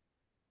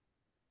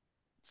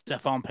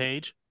Stephon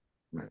Page?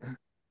 you.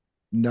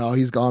 No,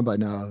 he's gone by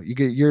now.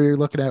 You're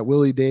looking at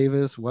Willie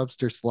Davis,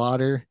 Webster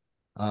Slaughter,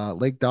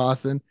 Lake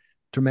Dawson,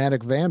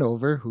 Traumatic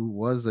Vanover, who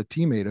was a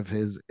teammate of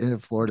his in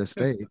Florida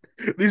State.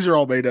 These are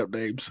all made up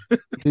names.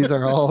 These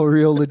are all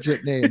real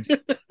legit names.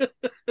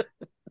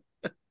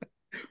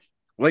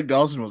 Lake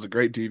Dawson was a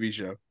great TV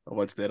show. I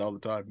watched that all the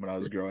time when I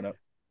was growing up.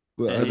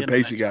 Well, Yeah, As he a had a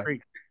Pacey nice guy.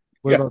 streak.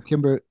 what Yeah. about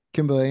Kimber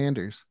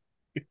Anders?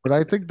 But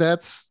I think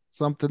that's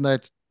something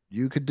that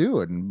you could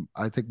do. And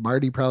I think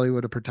Marty probably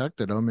would have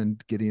protected him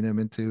and getting him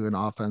into an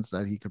offense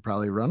that he could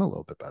probably run a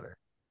little bit better.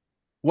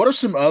 What are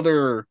some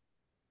other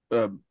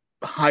uh,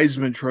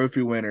 Heisman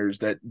Trophy winners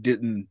that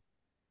didn't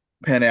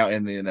pan out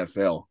in the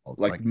NFL?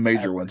 Like Like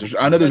major ones. average.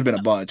 I know there's been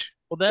a bunch.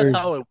 Well, that's There's-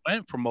 how it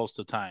went for most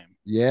of the time.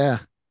 Yeah.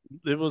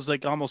 It was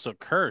like almost a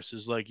curse.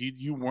 It's like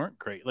you weren't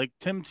great. Like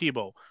Tim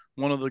Tebow,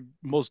 one of the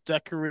most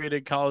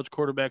decorated college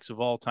quarterbacks of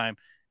all time,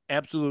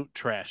 absolute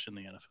trash in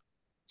the NFL.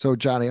 So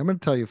Johnny, I'm going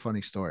to tell you a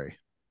funny story.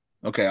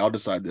 Okay, I'll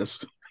decide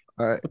this.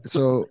 All right.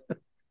 So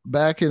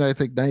back in, I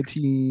think,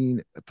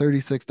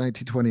 1936,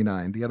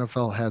 1929, the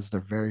NFL has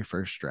their very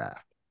first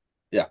draft.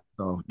 Yeah.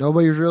 So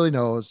nobody really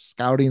knows.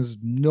 Scouting's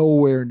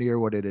nowhere near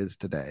what it is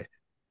today.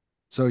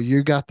 So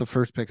you got the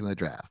first pick in the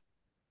draft.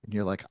 And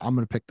you're like, I'm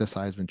going to pick this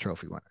Heisman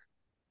Trophy winner.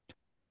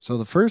 So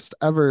the first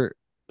ever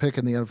pick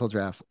in the NFL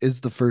draft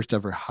is the first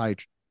ever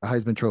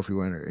Heisman Trophy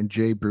winner, and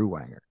Jay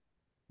Bruwanger.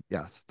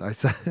 Yes, I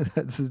said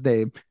that's his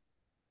name.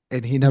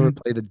 And he never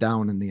played it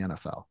down in the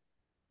NFL.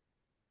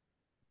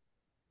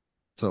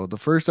 So the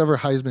first ever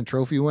Heisman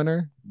Trophy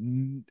winner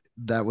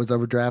that was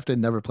ever drafted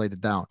never played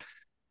it down.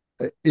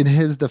 In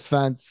his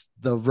defense,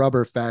 the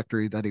rubber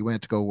factory that he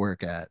went to go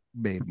work at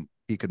made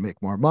he could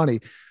make more money.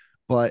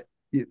 But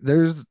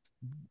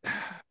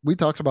we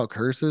talked about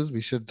curses.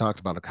 We should have talked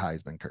about a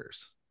Heisman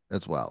curse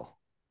as well.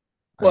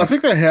 Well, I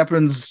think that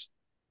happens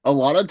a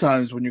lot of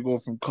times when you go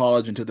from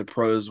college into the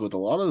pros with a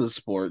lot of the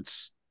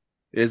sports,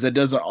 is it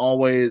doesn't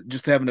always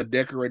just having a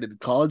decorated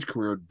college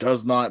career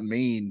does not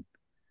mean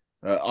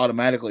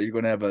automatically you're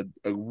going to have a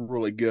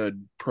really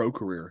good pro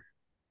career.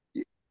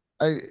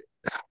 I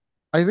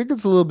I think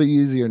it's a little bit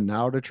easier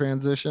now to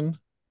transition.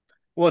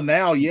 Well,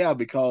 now, yeah,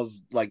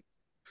 because like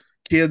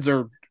kids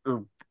are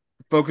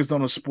focused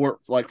on a sport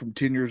like from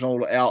 10 years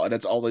old out, and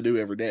that's all they do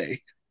every day.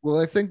 Well,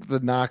 I think the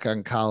knock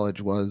on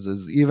college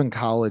is even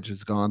college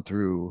has gone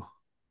through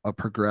a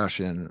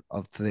progression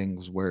of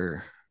things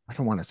where I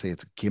don't want to say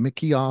it's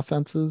gimmicky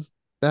offenses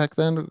back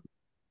then.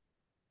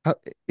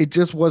 It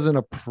just wasn't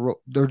a pro.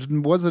 There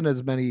wasn't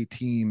as many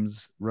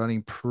teams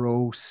running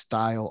pro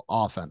style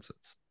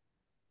offenses.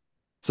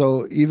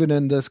 So even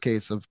in this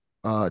case of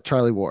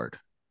Charlie Ward,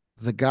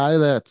 the guy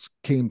that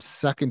came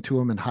second to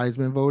him in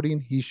Heisman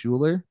voting, Heath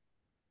Schuler,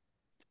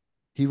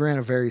 he ran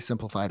a very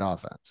simplified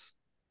offense.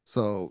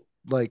 So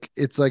like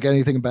it's like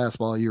anything in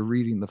basketball, you're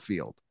reading the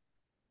field.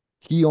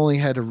 He only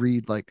had to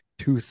read like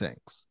two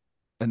things,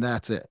 and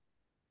that's it.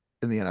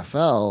 In the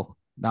NFL,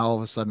 now all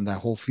of a sudden that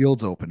whole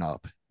field's open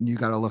up, and you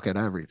got to look at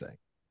everything.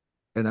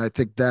 And I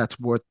think that's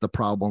what the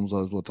problems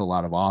was with a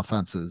lot of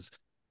offenses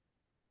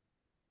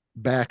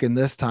back in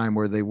this time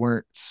where they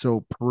weren't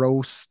so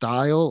pro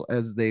style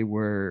as they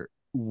were.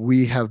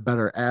 We have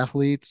better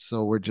athletes,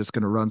 so we're just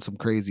going to run some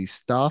crazy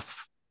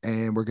stuff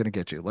and we're going to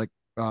get you like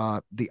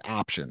the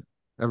option.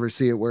 Ever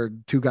see it where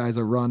two guys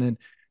are running,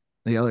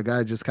 the other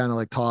guy just kind of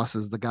like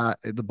tosses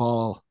the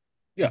ball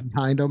Yeah.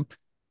 behind him?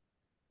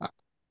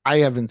 I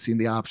haven't seen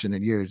the option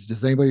in years.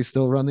 Does anybody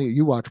still run the?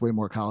 You watch way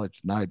more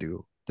college than I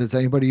do. Does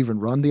anybody even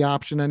run the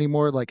option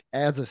anymore? Like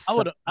as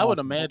a I would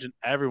imagine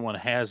everyone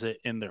has it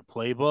in their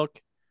playbook,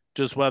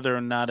 just whether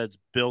or not it's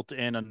built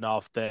in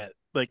enough that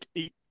like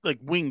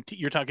wing T,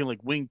 you're talking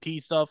like wing T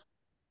stuff.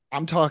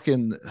 I'm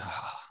talking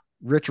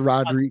Rich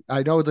Rodriguez.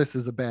 I know this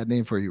is a bad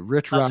name for you.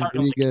 Rich I'm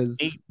talking like Rodriguez,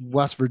 eight.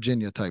 West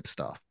Virginia type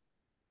stuff.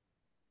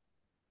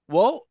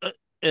 Well,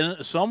 in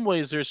some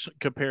ways, there's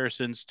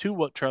comparisons to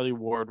what Charlie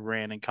Ward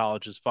ran in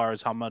college as far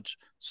as how much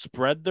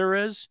spread there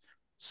is,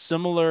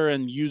 similar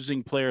in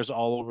using players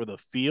all over the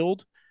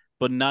field,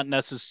 but not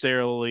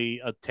necessarily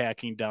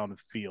attacking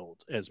downfield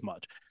as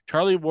much.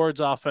 Charlie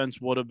Ward's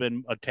offense would have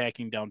been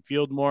attacking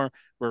downfield more,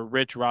 where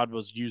Rich Rod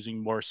was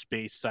using more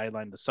space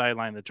sideline to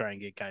sideline to try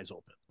and get guys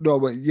open. No,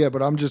 but yeah,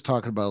 but I'm just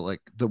talking about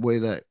like the way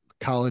that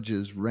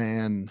colleges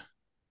ran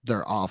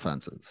their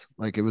offenses.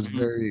 Like it was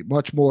very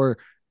much more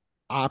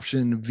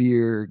option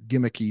veer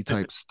gimmicky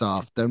type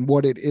stuff than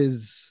what it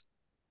is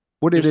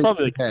There's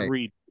probably like today.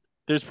 three.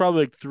 There's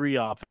probably like three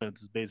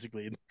offenses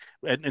basically.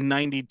 In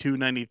 92,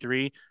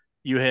 93,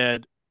 you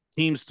had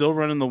teams still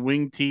running the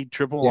wing T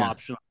triple Yeah.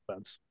 option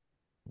offense,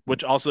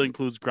 which also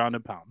includes ground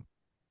and pound.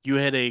 You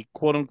had a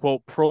quote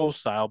unquote pro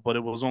style, but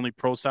it was only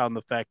pro style in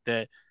the fact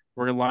that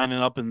we're lining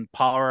up in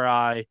power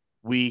I,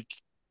 weak,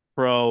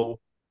 pro,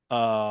 a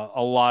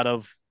lot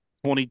of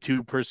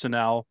 22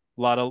 personnel,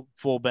 a lot of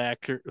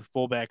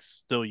fullbacks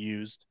still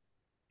used.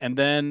 And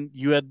then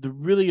you had the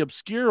really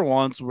obscure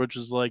ones, which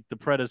is like the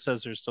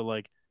predecessors to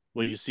like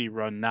what you see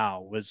run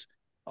now. Was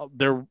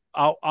there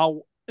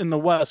out in the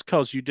West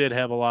Coast, you did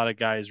have a lot of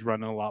guys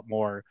running a lot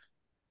more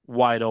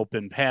wide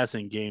open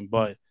passing game,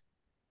 but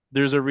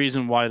there's a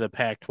reason why the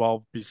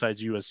Pac-12,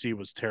 besides USC,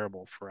 was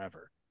terrible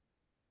forever.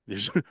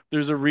 There's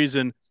there's a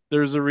reason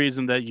there's a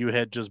reason that you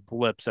had just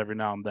blips every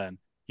now and then.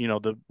 You know,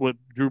 the what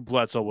Drew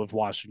Bledsoe with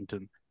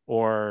Washington,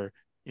 or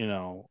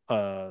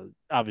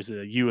obviously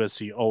the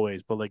USC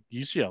always, but like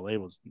UCLA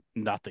was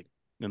nothing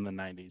in the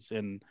 90s,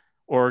 and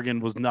Oregon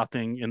was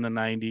nothing in the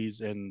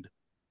 90s, and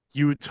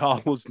Utah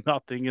was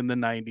nothing in the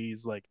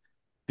 90s. Like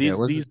Yeah, these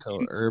we're these just so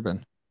teams,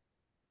 urban.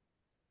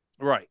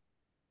 right?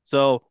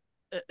 So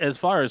as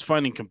far as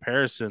finding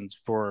comparisons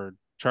for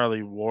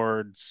Charlie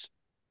Ward's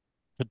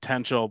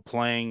potential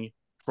playing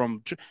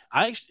from,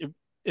 I actually,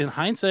 in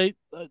hindsight,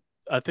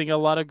 I think a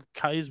lot of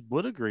guys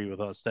would agree with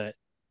us that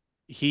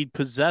he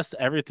possessed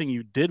everything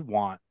you did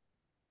want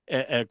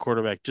at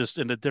quarterback, just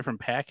in a different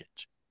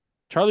package.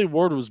 Charlie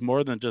Ward was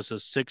more than just a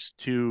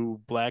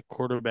 6'2" black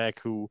quarterback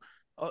who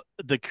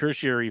the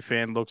tertiary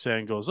fan looks at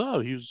and goes,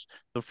 "Oh, he was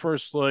the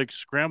first like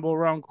scramble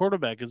around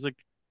quarterback." It's like,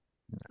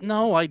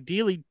 no,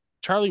 ideally,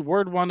 Charlie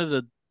Ward wanted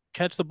to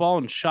catch the ball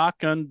and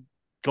shotgun,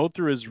 go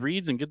through his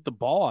reads and get the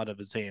ball out of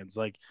his hands.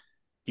 Like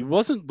he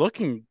wasn't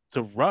looking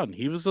to run.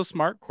 He was a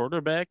smart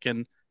quarterback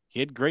and he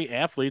had great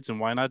athletes,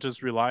 and why not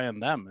just rely on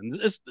them? And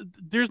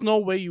there's no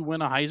way you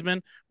win a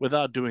Heisman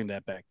without doing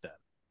that back then.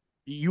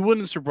 You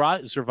wouldn't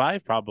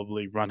survive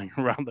probably running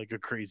around like a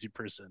crazy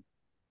person.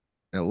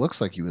 It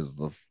looks like he was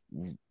the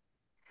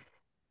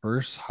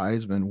first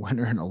Heisman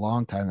winner in a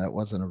long time that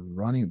wasn't a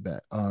running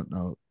back. Oh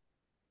no.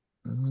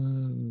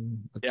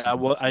 Yeah,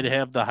 well, I'd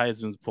have the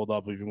Heisman's pulled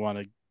up if you want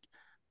to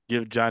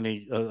give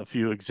Johnny a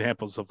few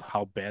examples of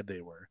how bad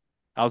they were.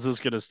 I was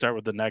just going to start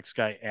with the next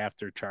guy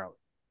after Charlie.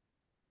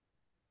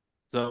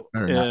 So,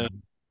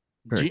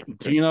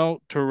 Gino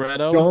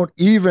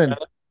Toretto.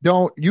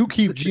 Don't you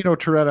keep Gino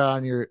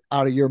Torretta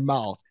out of your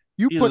mouth.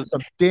 You put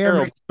some damn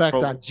respect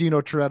on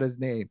Gino Toretta's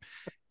name.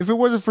 If it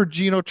wasn't for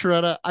Gino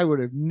Torretta, I would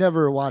have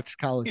never watched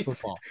college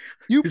football.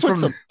 You put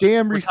some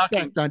damn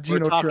respect on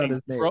Gino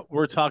Toretta's name.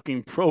 We're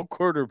talking pro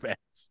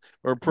quarterbacks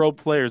or pro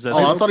players.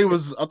 I thought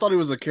he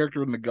was a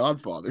character in The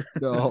Godfather.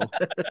 No,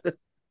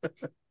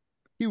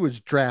 he was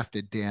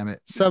drafted. Damn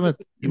it, seventh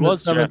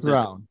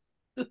round.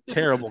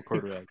 Terrible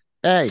quarterback.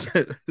 Hey,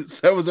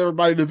 so was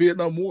everybody in the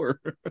Vietnam War.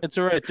 It's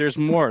all right. There's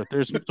more.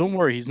 Don't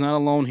worry. He's not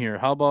alone here.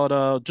 How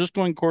about just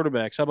going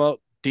quarterbacks? How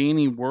about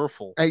Danny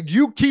Werfel? Hey,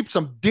 you put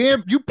some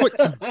damn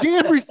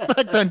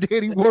respect on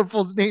Danny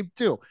Werfel's name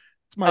too.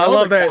 I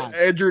love that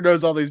Andrew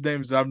knows all these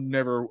names. I've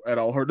never at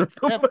all heard of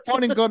them. Have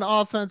fun and gun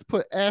offense.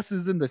 Put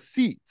asses in the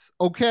seats.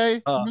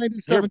 Okay,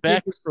 97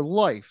 papers for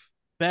life.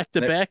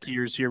 back-to-back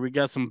years here. We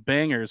got some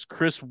bangers.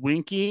 Chris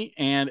Winkie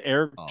and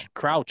Eric Oh,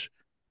 Crouch.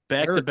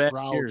 Eric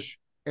Back-to-back years. Crouch.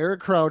 Eric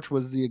Crouch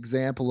was the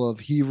example of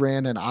he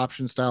ran an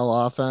option style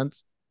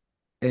offense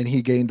and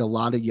he gained a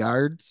lot of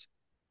yards,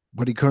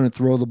 but he couldn't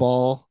throw the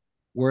ball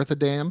worth a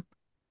damn.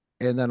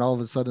 And then all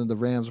of a sudden the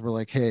Rams were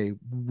like, "Hey,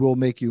 we'll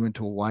make you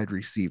into a wide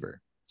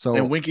receiver." And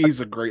So Winky's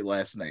a great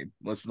last name.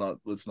 Let's not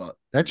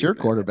that's your forget that.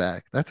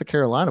 quarterback. That's a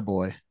Carolina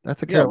boy.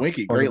 That's a Yeah, Carolina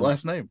Winky, great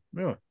last name.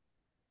 Yeah.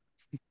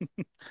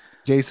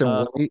 Jason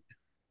Uh, White.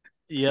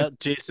 Yeah,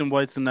 Jason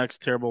White's the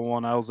next terrible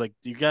one. I was like,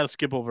 you got to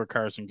skip over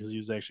Carson because he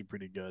was actually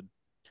pretty good.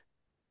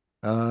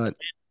 Uh,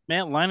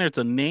 Matt Leinert's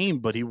a name,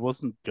 but he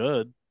wasn't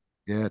good.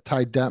 yeah,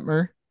 Ty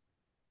Detmer,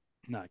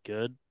 Not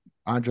good.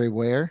 Andre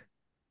Ware.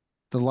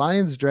 The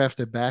Lions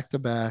drafted back to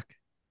back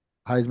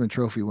Heisman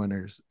Trophy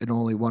winners, and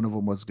only one of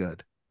them was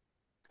good.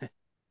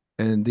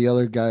 And the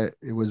other guy,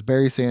 it was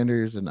Barry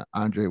Sanders and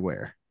Andre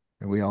Ware.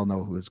 And we all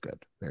know who is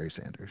good, Barry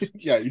Sanders.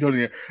 Yeah, you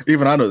don't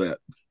even I know that.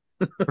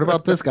 What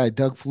about this guy,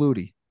 Doug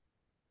Flutie?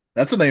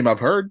 That's a name I've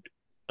heard.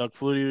 Doug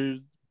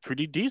Flutie,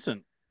 pretty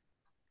decent.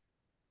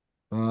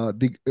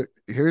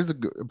 Here's a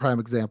prime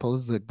example.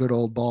 This is a good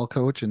old ball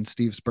coach and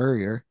Steve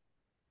Spurrier.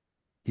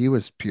 He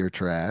was pure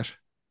trash.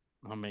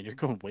 Oh man, you're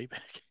going way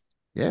back.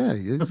 Yeah,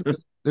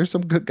 there's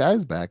some good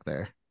guys back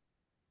there.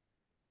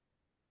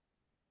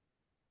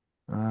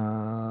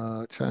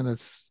 Trying to.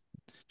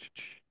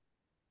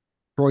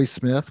 Troy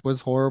Smith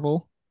was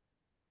horrible.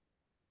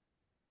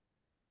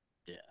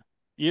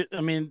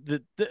 I mean,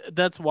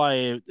 that's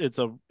why it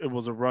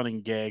was a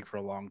running gag for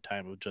a long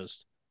time. Of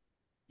just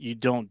you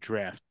don't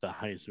draft the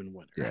Heisman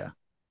winner. Yeah.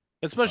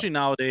 Especially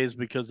nowadays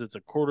because it's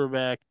a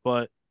quarterback.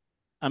 But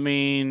I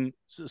mean,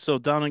 so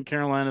down in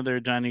Carolina, there,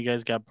 Johnny, you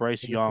guys got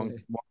Bryce Young,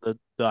 won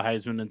the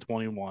Heisman in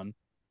 21.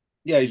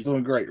 Yeah, he's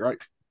doing great, right?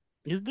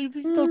 He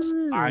looks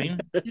fine.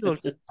 He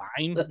looks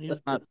fine. He's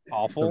not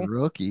awful.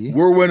 Rookie.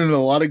 We're winning a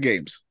lot of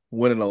games.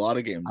 Winning a lot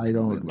of games. I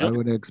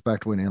would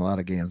expect winning a lot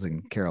of games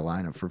in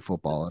Carolina for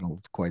football in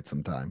quite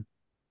some time.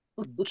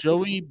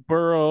 Joey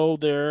Burrow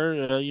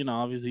there,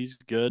 obviously he's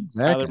good.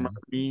 That Kyler guy.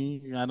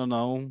 Murray, I don't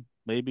know,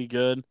 maybe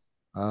good.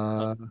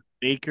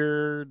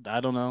 Baker, I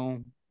don't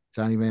know.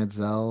 Johnny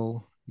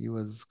Manziel, he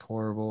was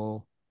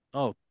horrible.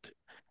 Oh,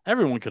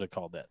 everyone could have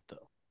called that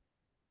though.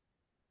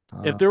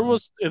 Uh,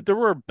 If there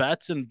were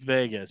bets in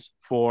Vegas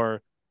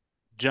for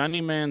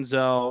Johnny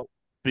Manziel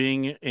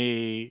being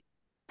a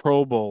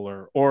Pro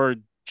Bowler or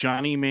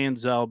Johnny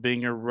Manziel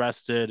being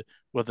arrested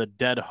with a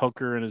dead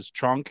hooker in his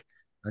trunk,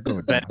 I go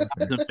with bet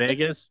that. in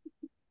Vegas,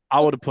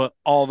 I would have put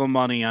all the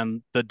money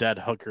on the dead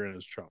hooker in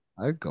his trunk.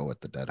 I'd go with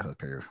the dead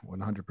hooker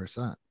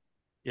 100%.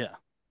 Yeah.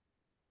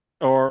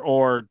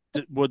 Or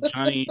would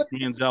Johnny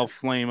Manziel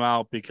flame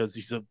out because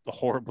he's a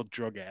horrible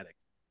drug addict?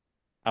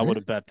 I would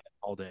have bet that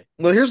all day.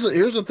 Well, here's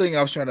the thing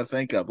I was trying to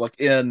think of. Like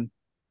in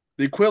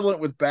the equivalent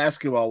with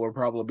basketball would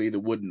probably be the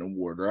Wooden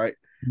Award, right?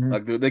 Mm-hmm.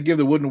 Like they give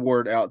the Wooden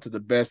Award out to the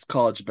best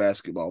college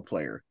basketball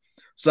player.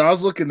 So I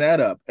was looking that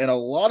up, and a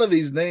lot of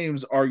these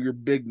names are your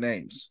big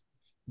names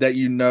that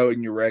you know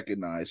and you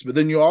recognize. But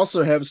then you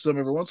also have some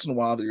every once in a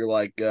while that you're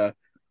like, let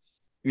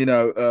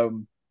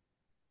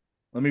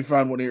me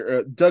find one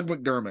here. Doug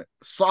McDermott,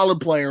 solid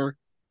player,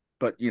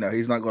 but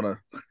he's not gonna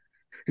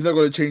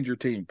change your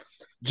team.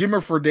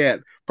 Jimmer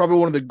Fredette, probably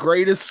one of the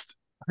greatest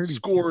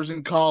scorers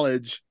in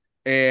college,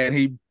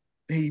 and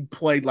he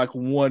played like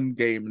one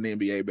game in the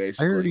NBA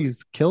basically. I heard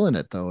he's killing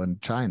it though in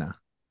China.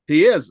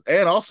 He is,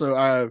 and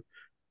also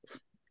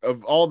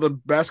of all the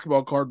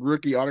basketball card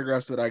rookie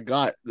autographs that I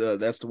got,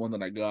 that's the one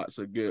that I got.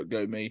 So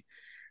go me.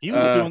 He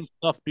was doing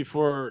stuff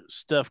before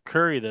Steph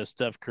Curry that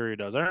Steph Curry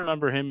does. I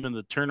remember him in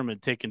the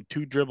tournament taking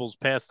 2 dribbles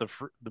past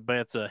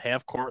the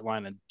half court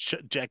line and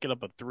jacking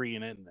up a 3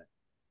 and in it.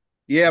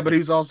 Yeah, but he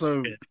was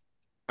also,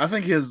 I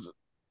think his,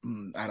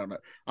 I don't know.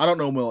 I don't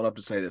know him well enough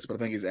to say this, but I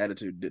think his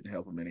attitude didn't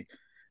help him any.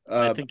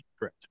 I think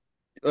you're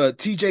correct.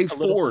 TJ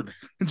Ford,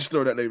 just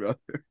throw that name out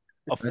there.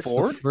 That's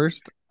Ford? the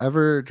first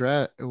ever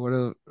draft.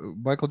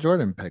 Michael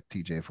Jordan picked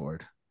TJ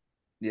Ford.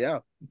 Yeah,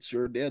 it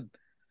sure did.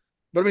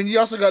 But I mean, you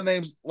also got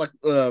names like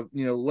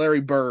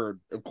Larry Bird,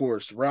 of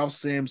course, Ralph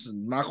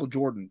Sampson, Michael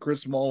Jordan,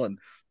 Chris Mullin,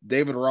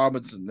 David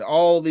Robinson,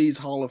 all these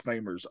Hall of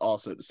Famers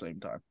also at the same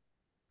time.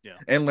 Yeah,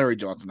 and Larry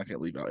Johnson. I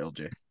can't leave out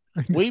LJ.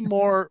 Way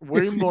more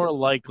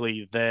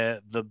likely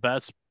that the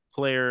best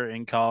player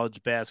in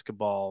college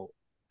basketball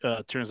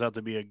turns out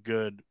to be a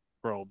good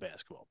pro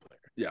basketball player.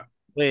 Yeah,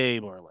 way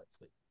more likely.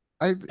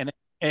 And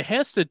it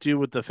has to do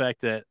with the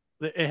fact that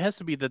it has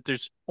to be that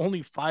there's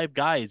only 5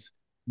 guys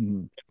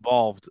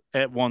involved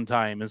at one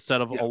time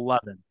instead of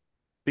 11,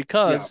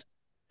 because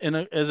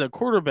as a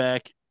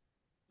quarterback,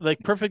 like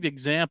perfect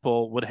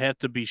example would have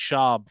to be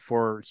Schaub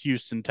for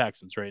Houston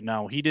Texans right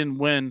now. He didn't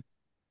win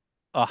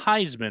a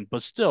Heisman,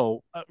 but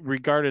still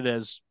regarded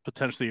as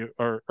potentially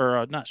or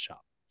not Schaub,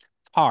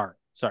 Carr,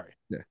 sorry,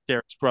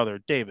 Derek's brother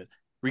David,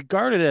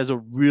 regarded as a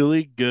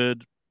really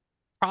good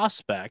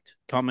prospect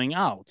coming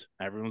out.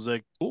 Everyone's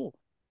like, cool,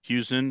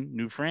 Houston,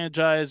 new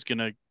franchise,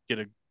 gonna get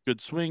a good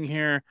swing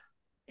here.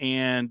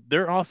 And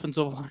their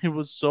offensive line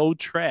was so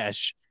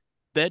trash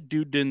that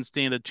dude didn't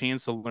stand a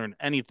chance to learn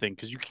anything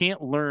because you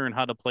can't learn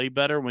how to play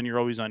better when you're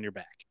always on your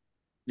back.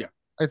 Yeah.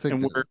 I think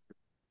And where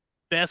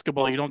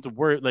basketball, you don't have to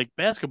worry. Like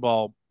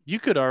basketball, you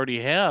could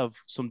already have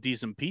some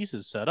decent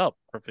pieces set up.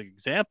 Perfect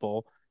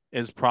example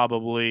is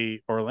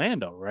probably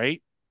Orlando,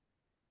 right?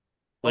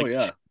 Oh Like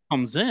yeah.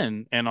 comes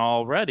in and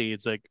already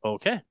it's like,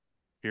 okay,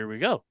 here we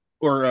go.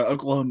 Or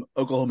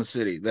Oklahoma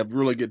City. They have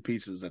really good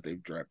pieces that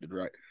they've drafted,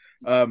 right?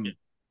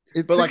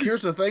 it But like, think,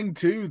 here's the thing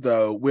too,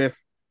 though. With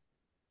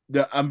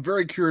I'm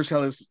very curious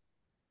how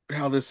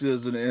this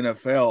is in the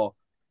NFL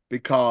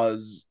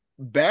because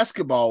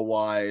basketball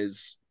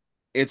wise,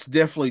 it's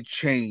definitely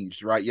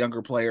changed, right?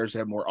 Younger players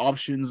have more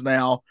options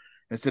now.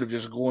 Instead of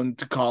just going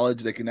to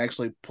college, they can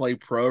actually play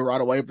pro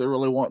right away if they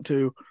really want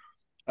to.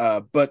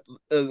 But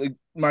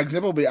my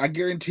example would be, I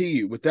guarantee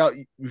you,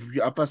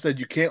 if I said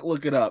you can't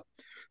look it up,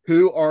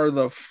 who are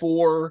the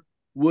 4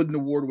 Wooden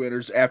Award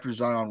winners after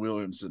Zion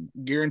Williamson?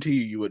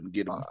 Guarantee you wouldn't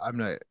get them. I'm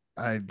not.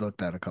 I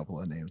looked at a couple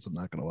of names. I'm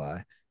not gonna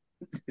lie.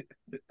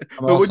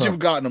 But would you have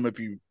gotten them if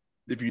you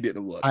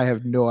didn't look? I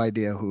have no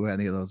idea who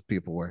any of those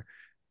people were.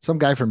 Some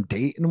guy from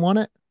Dayton won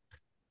it.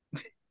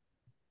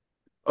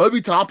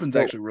 Obi Toppin's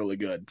actually really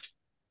good.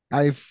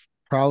 I've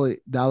probably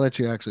now that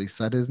you actually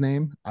said his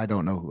name, I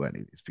don't know who any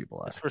of these people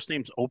are. His first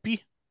name's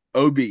Opie.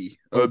 OBI.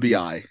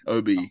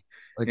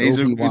 Like he's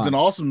an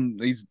awesome.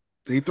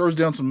 He throws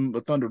down some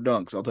thunder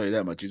dunks. I'll tell you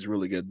that much. He's a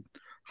really good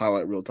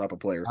highlight reel type of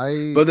player.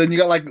 But then you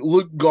got like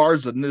Luke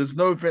Garza. And there's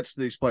no offense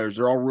to these players;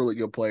 they're all really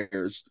good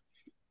players.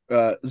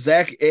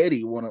 Zach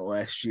Edey won it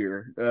last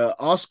year.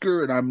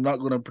 Oscar, and I'm not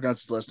going to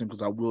pronounce his last name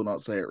because I will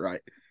not say it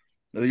right.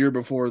 The year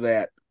before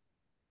that,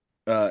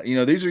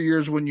 these are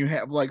years when you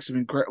have like some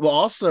incredible. Well,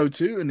 also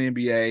too in the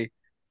NBA,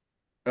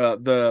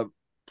 the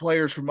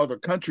players from other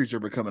countries are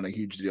becoming a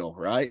huge deal,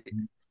 right?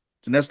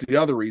 And that's the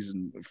other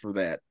reason for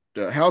that.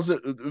 How's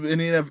it in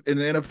the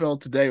NFL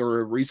today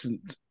or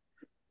recent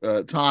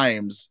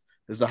times?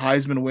 Does the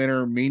Heisman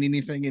winner mean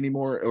anything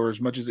anymore, or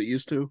as much as it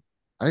used to?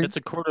 It's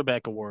a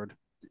quarterback award.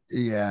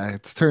 Yeah,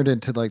 it's turned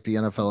into like the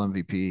NFL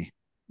MVP.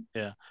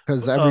 Yeah,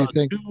 because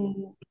everything.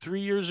 2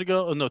 years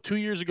ago, no, 2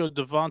 years ago,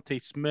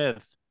 Devontae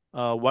Smith,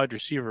 wide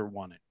receiver,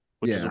 won it,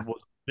 which was a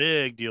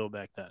big deal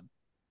back then.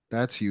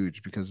 That's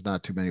huge because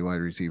not too many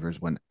wide receivers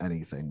win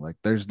anything. Like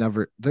there's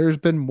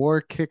been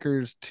more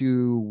kickers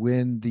to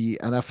win the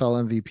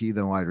NFL MVP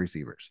than wide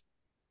receivers.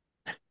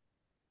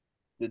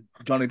 Did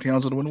Johnny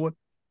Townsend win one?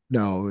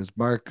 No, it was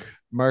Mark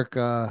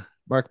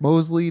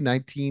Mosley,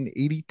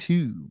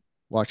 1982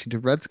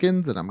 Washington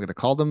Redskins, and I'm going to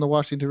call them the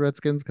Washington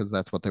Redskins because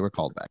that's what they were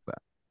called back then.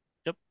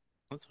 Yep,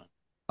 that's fine.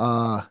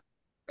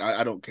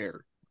 I don't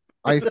care.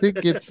 I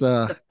think it's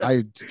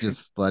I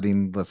just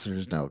letting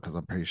listeners know because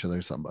I'm pretty sure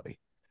there's somebody.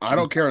 I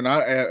don't care, and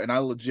I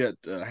legit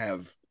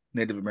have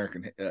Native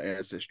American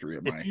ancestry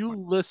in my. If you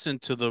listen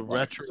to the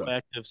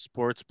Retroactive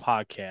Sports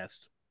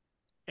podcast,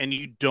 and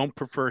you don't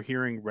prefer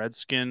hearing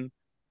Redskin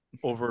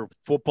over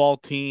football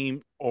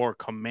team or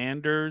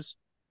Commanders,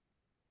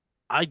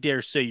 I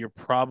dare say you're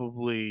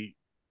probably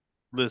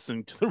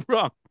listening to the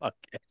wrong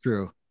podcast.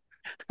 True.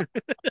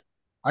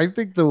 I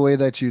think the way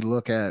that you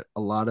look at a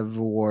lot of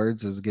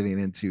awards is getting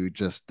into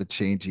just the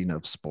changing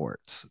of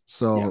sports.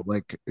 So,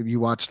 like, you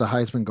watch the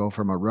Heisman go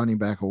from a running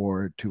back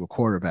award to a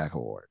quarterback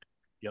award.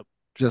 Yep.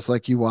 Just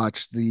like you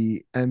watch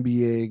the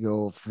NBA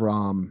go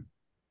from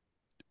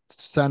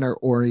center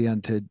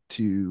oriented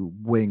to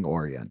wing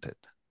oriented.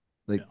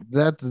 Like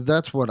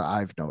that's what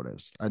I've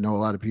noticed. I know a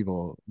lot of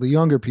people, the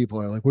younger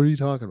people are like, what are you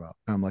talking about?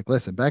 And I'm like,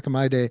 listen, back in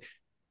my day,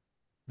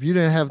 if you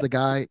didn't have the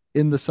guy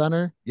in the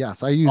center,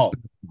 yes, I used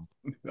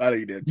I know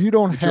you did. You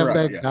don't have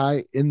that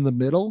guy in the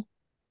middle.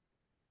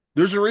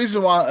 There's a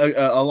reason why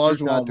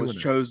Olajuwon was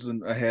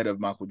chosen ahead of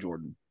Michael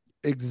Jordan.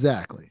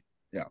 Exactly.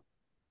 Yeah.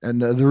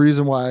 And the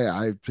reason why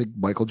I think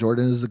Michael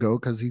Jordan is the GOAT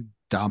because he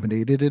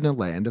dominated in a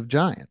land of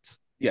giants.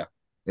 Yeah.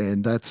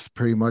 And that's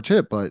pretty much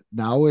it. But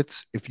now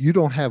it's if you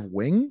don't have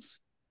wings,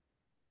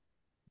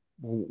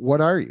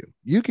 what are you?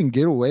 You can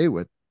get away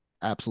with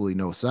absolutely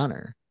no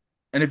center.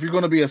 And if you're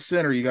going to be a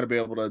center, you got to be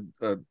able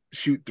to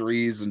shoot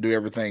threes and do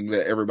everything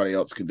that everybody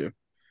else can do.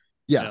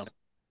 Yes. Yeah.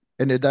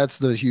 And that's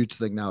the huge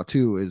thing now,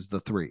 too, is the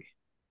three.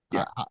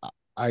 Yeah.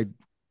 I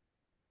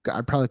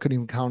probably couldn't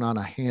even count on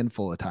a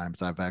handful of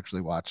times I've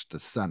actually watched the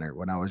center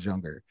when I was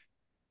younger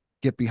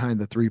get behind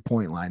the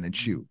 3-point line and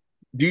shoot.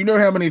 Do you know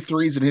how many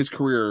threes in his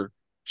career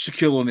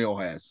Shaquille O'Neal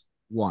has?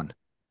 One.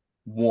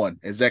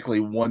 Exactly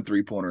one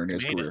 3-pointer in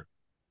his career.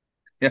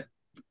 Yeah.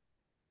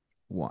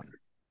 One.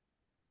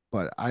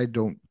 But I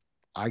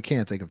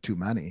can't think of too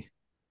many.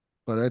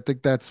 But I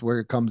think that's where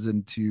it comes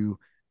into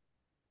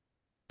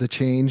the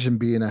change and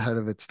being ahead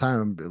of its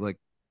time, like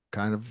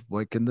kind of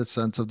like in the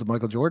sense of the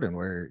Michael Jordan,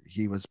 where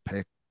he was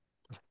picked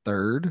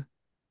third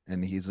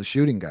and he's a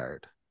shooting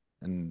guard.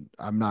 And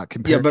I'm not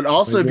comparing. Yeah, but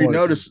also if you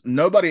notice,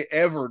 nobody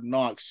ever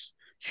knocks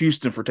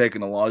Houston for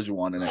taking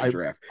Olajuwon in that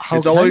draft.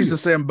 It's always the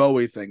Sam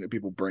Bowie thing that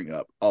people bring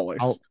up. Always.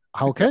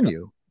 How can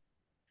you?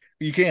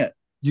 You can't.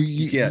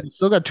 You can't. You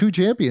still got 2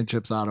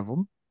 championships out of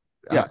them.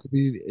 Yeah,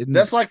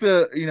 that's like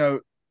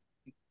the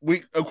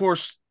we of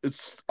course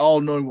it's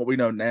all knowing what we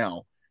know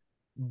now.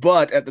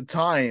 But at the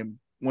time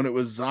when it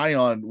was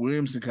Zion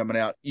Williamson coming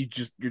out, you're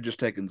just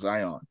taking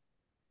Zion,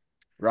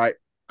 right?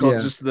 Because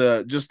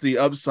Yeah. just the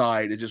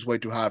upside is just way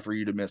too high for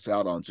you to miss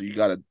out on. So you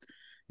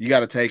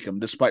gotta take him,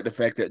 despite the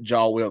fact that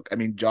Ja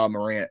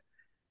Morant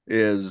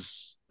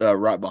is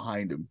right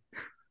behind him.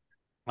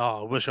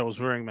 Oh, I wish I was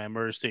wearing my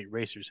Murray State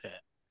Racers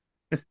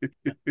hat.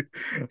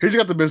 He's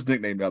got the best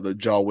nickname now, though.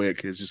 Jaw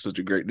Wick is just such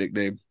a great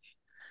nickname.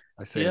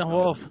 I say Yeah, it.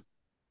 well,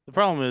 the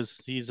problem is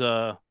he's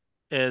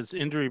as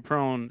injury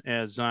prone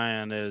as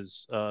Zion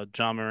is.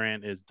 John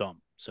Morant is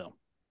dumb. So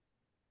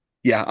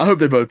Yeah, I hope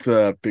they both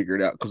figure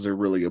it out because they're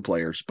really good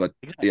players. But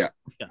exactly. yeah,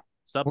 Yeah,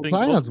 stop Well, being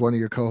Zion's close. one of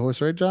your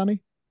co-hosts, right,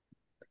 Johnny?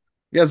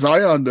 yeah,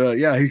 Zion.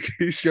 Yeah,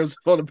 he shows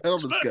up on a panel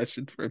Respect.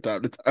 discussion from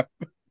time to time.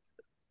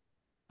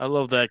 I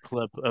love that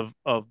clip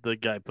of the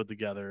guy put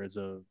together as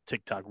a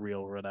TikTok reel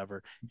or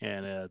whatever,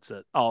 and it's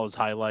all his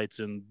highlights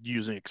and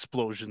using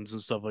explosions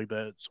and stuff like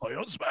that.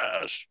 Zion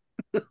smash.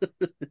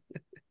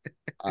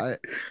 I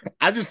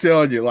I just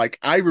telling you, like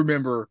I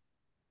remember,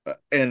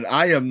 and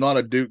I am not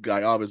a Duke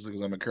guy, obviously,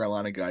 because I'm a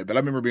Carolina guy. But I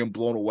remember being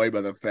blown away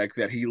by the fact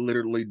that he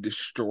literally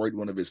destroyed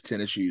one of his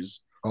tennis shoes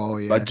oh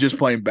by yeah. just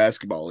playing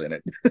basketball in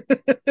it.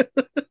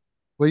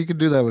 Well, you can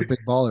do that with big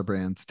baller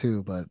brands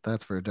too, but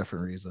that's for a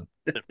different reason.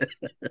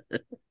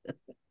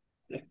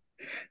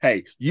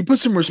 Hey, you put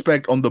some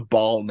respect on the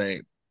ball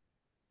name.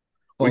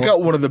 We Oh,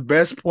 got one of the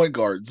best point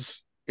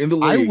guards in the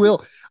I league.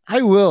 will.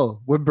 I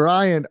will when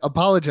Brian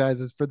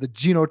apologizes for the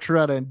Gino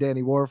Toretta and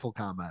Danny Warfel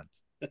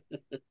comments.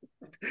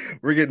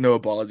 We're getting no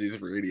apologies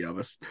for any of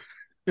us.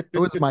 It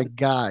was my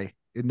guy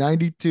in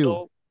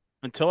 '92.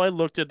 Until I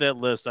looked at that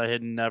list, I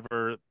had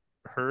never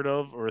heard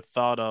of or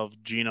thought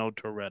of Gino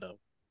Toretto.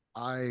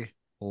 I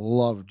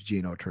loved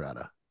Gino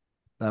Toretta.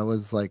 That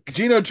was like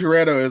Gino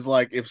Toretto is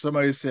like if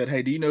somebody said,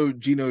 "Hey, do you know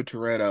Gino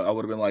Toretto?" I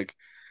would have been like,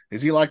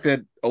 "Is he like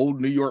that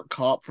old New York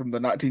cop from the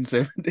I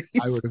 1970s?"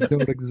 would have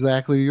known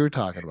exactly what you were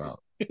talking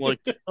about. Like,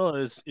 oh,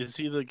 is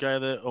he the guy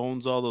that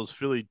owns all those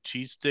Philly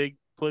cheesesteak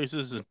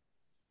places? And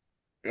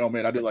Oh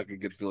man, I do like a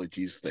good Philly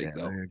cheesesteak Yeah,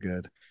 though. they're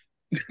good.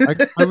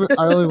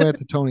 I only went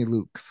to Tony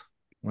Luke's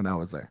when I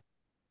was there.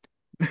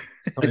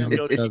 I Tony didn't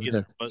go Luke's to does either,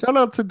 good. but Shout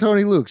out to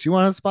Tony Luke's. You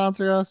want to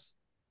sponsor us?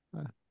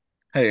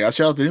 Hey, I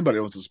shout out to anybody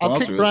who wants to I'll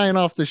kick sponsor us. Brian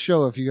off the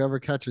show if you ever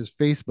catch his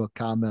Facebook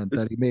comment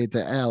that he made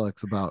to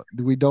Alex about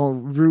we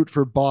don't root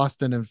for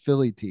Boston and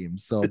Philly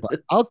teams. So,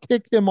 but I'll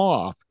kick him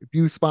off if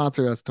you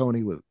sponsor us,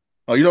 Tony Luke.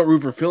 Oh, you don't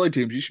root for Philly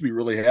teams. You should be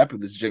really happy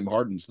with this James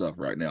Harden stuff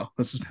right now.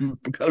 This is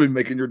gotta be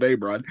making your day,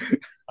 Brian.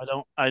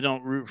 I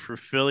don't root for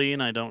Philly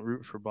and I don't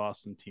root for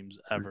Boston teams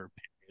ever.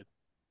 Period.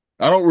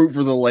 I don't root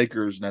for the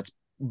Lakers, and that's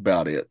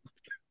about it.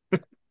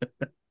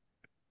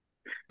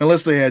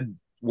 Unless they had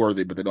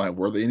Worthy, but they don't have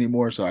Worthy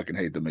anymore, so I can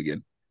hate them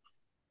again.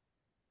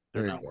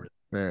 They're Very not good. worth it.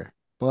 Fair.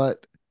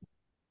 But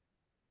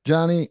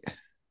Johnny,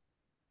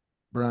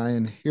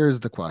 Brian, here's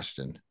the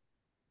question.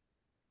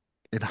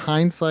 In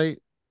hindsight,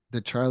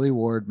 did Charlie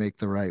Ward make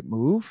the right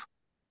move?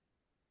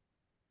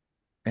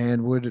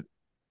 And would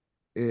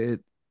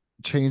it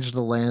change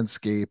the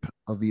landscape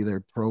of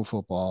either pro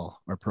football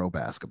or pro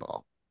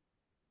basketball?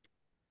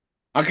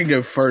 I can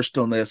go first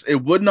on this. It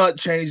would not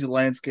change the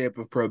landscape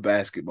of pro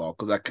basketball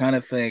because I kind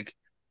of think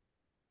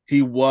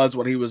he was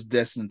what he was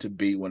destined to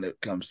be when it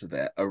comes to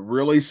that. A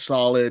really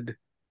solid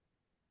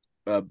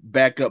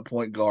backup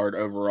point guard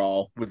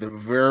overall with a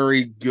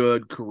very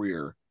good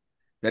career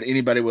that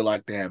anybody would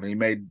like to have. And he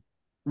made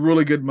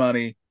really good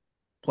money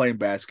playing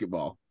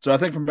basketball. So I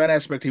think from that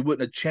aspect, he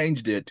wouldn't have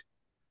changed it.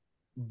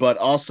 But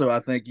also, I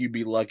think you'd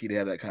be lucky to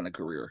have that kind of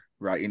career,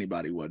 right?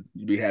 Anybody would.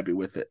 You'd be happy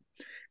with it.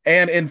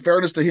 And in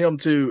fairness to him,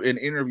 too, in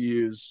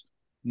interviews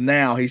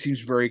now, he seems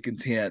very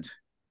content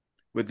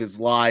with his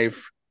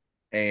life.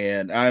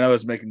 And I know I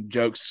was making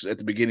jokes at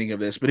the beginning of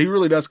this, but he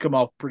really does come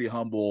off pretty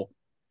humble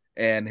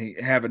and he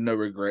having no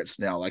regrets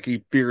now. Like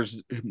he thinks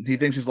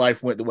his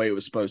life went the way it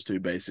was supposed to,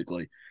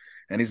 basically,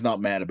 and he's not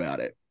mad about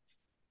it.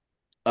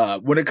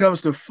 When it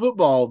comes to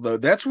football, though,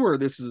 that's where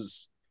this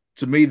is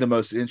to me the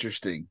most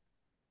interesting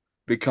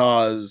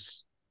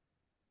because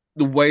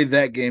the way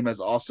that game has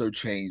also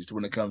changed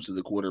when it comes to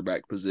the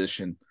quarterback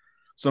position.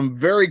 So I'm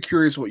very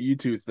curious what you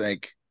two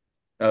think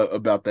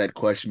about that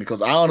question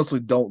because I honestly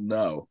don't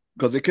know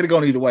because it could have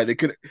gone either way. He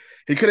could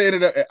have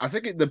ended up. I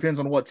think it depends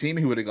on what team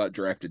he would have got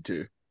drafted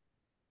to,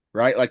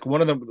 right? Like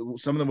some of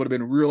them would have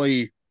been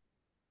really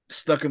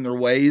stuck in their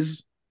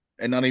ways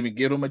and not even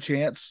give them a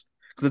chance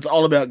because it's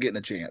all about getting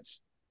a chance.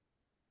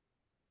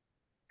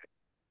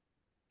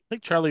 I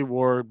think Charlie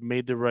Ward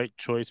made the right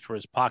choice for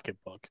his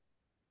pocketbook.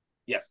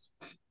 Yes.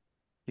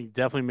 He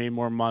definitely made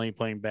more money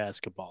playing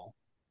basketball.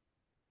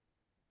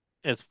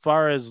 As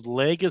far as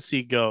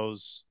legacy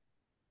goes,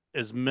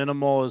 as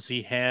minimal as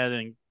he had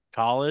in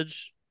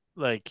college,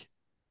 like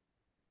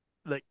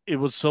it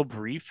was so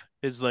brief.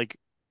 His like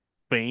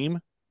fame,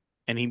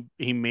 and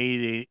he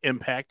made a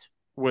impact,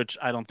 which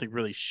I don't think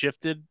really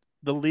shifted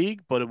the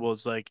league, but it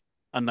was like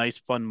a nice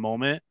fun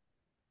moment.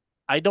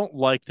 I don't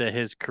like that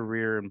his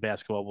career in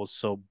basketball was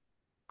so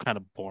kind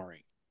of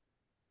boring.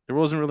 There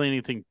wasn't really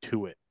anything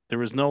to it. There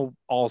was no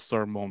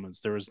all-star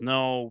moments. There was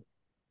no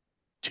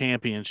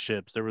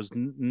championships. There was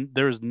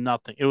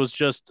nothing. It was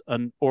just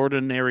an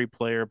ordinary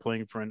player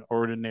playing for an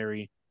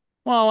ordinary.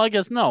 Well, I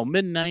guess no,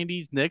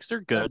 mid-90s Knicks.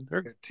 They're That's good. They're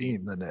a good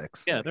team, the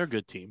Knicks. yeah, they're a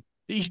good team.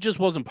 He just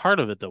wasn't part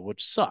of it though,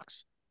 which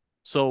sucks.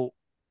 So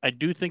I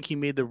do think he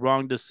made the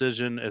wrong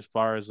decision as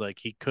far as like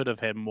he could have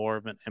had more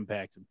of an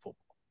impact in football.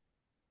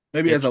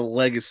 Maybe as It, a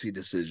legacy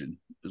decision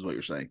is what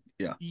you're saying.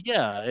 Yeah.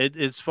 yeah,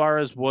 as far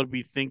as what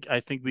we think,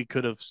 I think we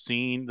could have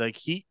seen like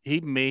he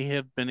may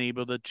have been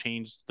able to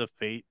change the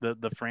fate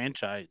the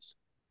franchise,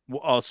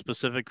 a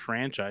specific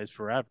franchise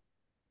forever.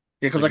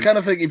 Yeah, because I Like kind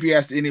of think if you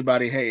asked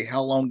anybody, hey,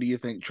 how long do you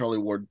think Charlie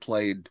Ward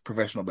played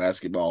professional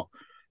basketball?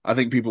 I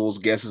think people's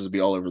guesses would be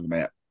all over the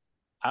map.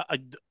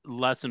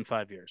 less than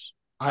 5 years.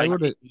 I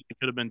would have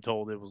could have been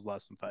told it was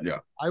less than 5 years.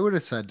 I would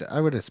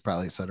have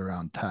probably said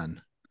around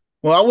 10.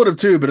 Well, I would have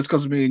too, but it's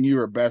because me and you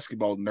are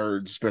basketball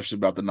nerds, especially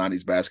about the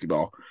 90s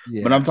basketball.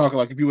 Yeah. But I'm talking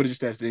like if you would have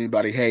just asked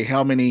anybody, hey,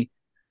 how many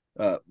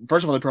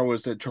first of all, they probably would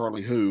have said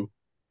Charlie who,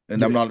 and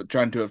Yeah. I'm not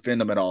trying to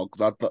offend them at all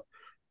because I thought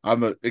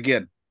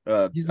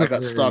I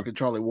got stock in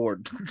Charlie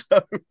Ward.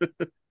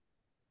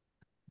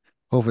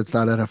 Hope it's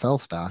not NFL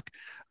stock.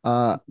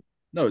 No,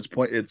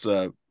 it's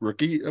a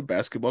rookie a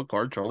basketball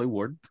card, Charlie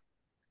Ward.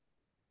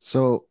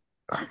 So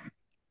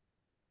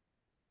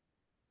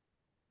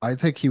I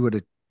think he would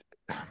have.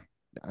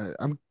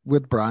 I'm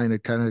with Brian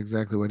at kind of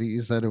exactly what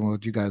he said and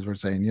what you guys were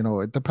saying.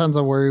 It depends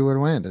on where he would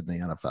land in the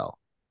NFL.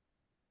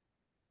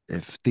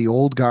 If the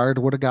old guard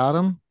would have got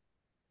him,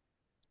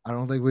 I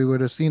don't think we would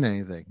have seen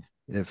anything.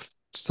 If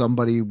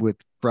somebody with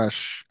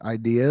fresh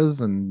ideas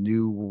and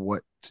knew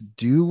what to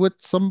do with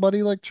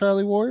somebody like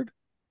Charlie Ward,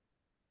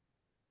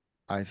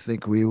 I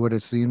think we would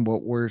have seen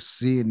what we're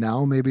seeing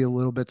now, maybe a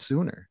little bit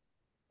sooner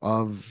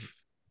of,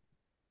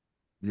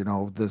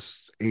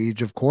 this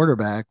age of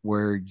quarterback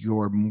where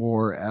you're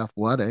more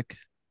athletic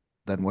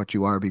than what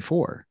you are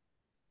before.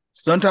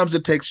 Sometimes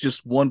it takes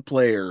just one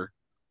player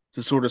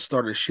to sort of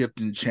start a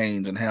shift and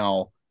change in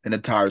how an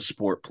entire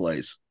sport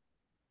plays.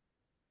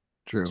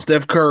 True.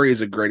 Steph Curry is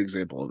a great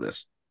example of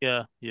this.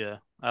 Yeah,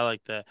 I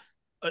like that.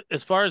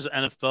 As far as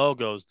NFL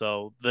goes,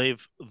 though,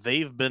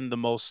 they've been the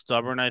most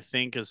stubborn, I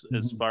think, as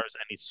far as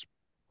any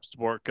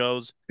sport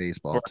goes.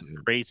 Baseball too.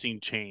 Embracing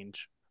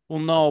change. Well,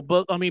 no,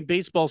 but I mean,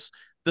 baseball's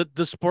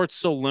the sport's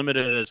so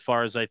limited as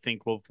far as I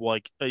think with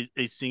like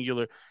a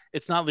singular.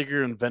 It's not like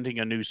you're inventing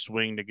a new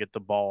swing to get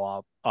the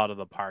ball out of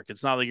the park.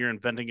 It's not like you're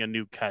inventing a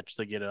new catch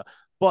to get it.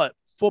 But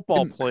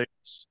football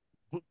players,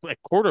 like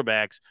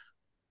quarterbacks,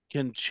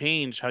 can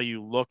change how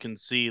you look and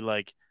see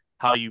like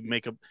how you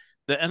make a.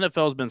 The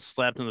NFL has been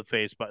slapped in the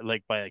face by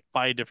like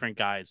five different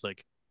guys,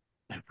 like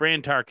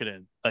Fran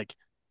Tarkenton, like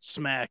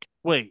smack.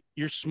 Wait,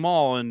 you're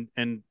small and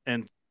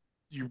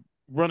you're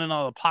running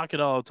out of the pocket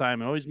all the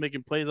time and always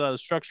making plays out of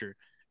structure.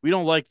 We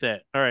don't like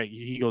that. All right,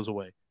 he goes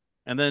away.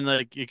 And then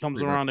like he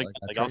comes around again,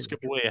 like I'll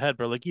skip away ahead,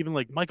 but like even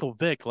like Michael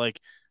Vick, like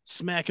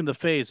smack in the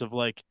face of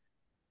like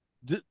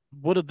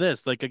what of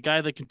this? Like a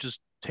guy that can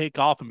just take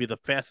off and be the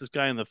fastest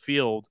guy in the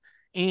field,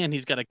 and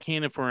he's got a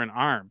cannon for an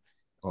arm.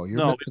 Oh, you're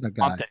missing a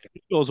guy.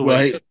 He goes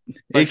away.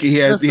 Well, he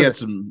had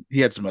some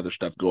other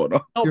stuff going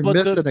on. No, you're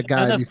missing a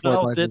guy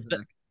before Michael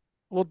Vick.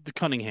 Well, the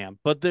Cunningham,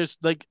 but there's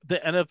like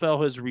the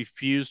NFL has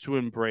refused to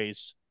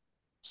embrace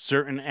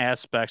certain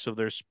aspects of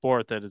their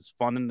sport that is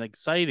fun and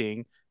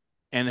exciting,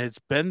 and it's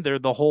been there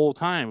the whole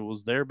time. It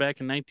was there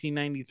back in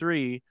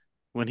 1993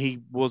 when he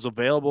was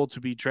available to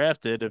be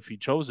drafted if he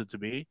chose it to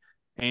be,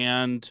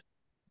 and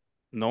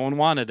no one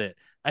wanted it.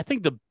 I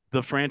think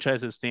the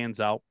franchise that stands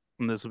out,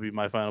 and this will be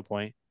my final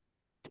point,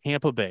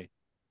 Tampa Bay.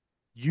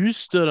 You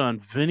stood on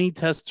Vinny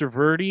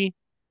Testaverde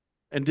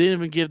and didn't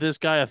even give this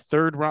guy a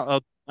third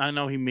round. I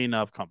know he may not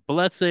have come, but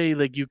let's say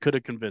like you could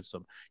have convinced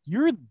him.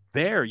 You're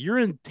there. You're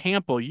in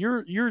Tampa.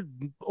 You're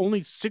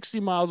only 60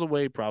 miles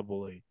away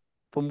probably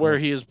from where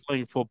he is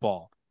playing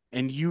football,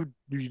 and you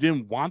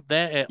didn't want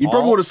that at all. You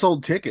probably would have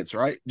sold tickets,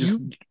 right?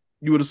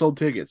 You would have sold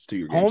tickets to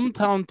your games.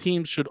 Hometown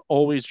teams should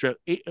always draft.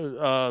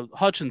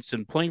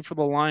 Hutchinson playing for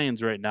the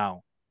Lions right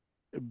now.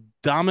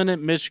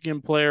 Dominant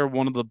Michigan player,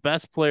 one of the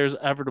best players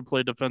ever to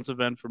play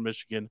defensive end for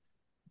Michigan.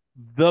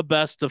 The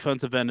best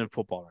defensive end in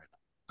football right now.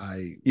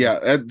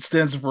 That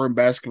stands for in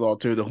basketball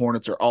too. The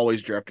Hornets are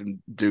always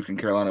drafting Duke and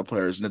Carolina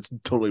players, and it's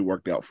totally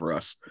worked out for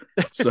us.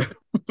 So,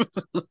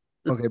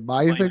 okay,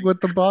 my thing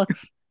with the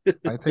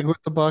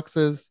Bucks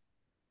is,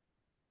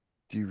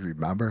 do you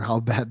remember how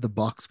bad the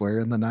Bucks were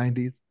in the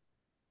 90s?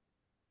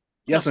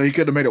 Yeah, so he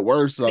could have made it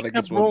worse. So they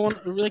kept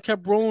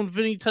rolling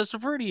Vinny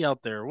Testaverde out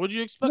there. What'd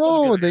you expect?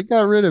 No, they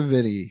got rid of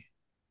Vinny.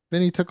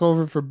 Vinny took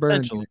over for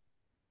Burns.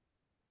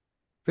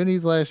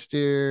 Vinny's last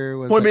year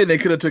was. Well, I mean, they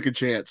could have took a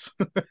chance.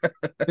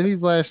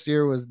 Vinny's last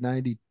year was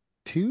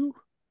 92.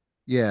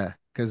 Yeah,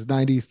 because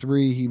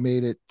 93 he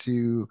made it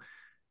to.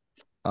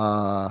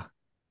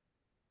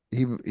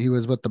 He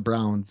was with the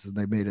Browns and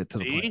they made it to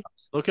the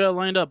playoffs. Look how it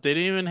lined up. They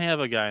didn't even have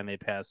a guy and they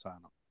passed on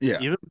him. Yeah,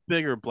 even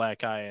bigger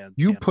black eye.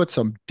 You put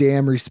some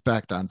damn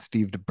respect on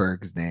Steve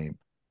DeBerg's name.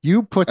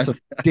 You put some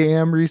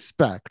damn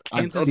respect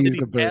on Kansas Steve City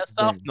DeBerg's cast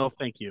off? name. No,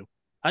 thank you.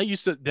 I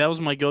used to. That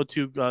was my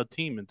go-to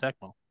team in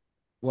Tecmo.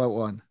 What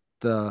one?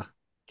 The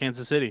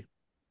Kansas City.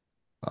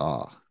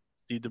 oh,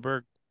 Steve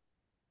DeBerg.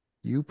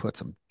 you put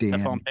some F on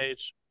damn.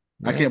 page.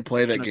 I can't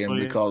play that Shouldn't game tell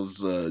you.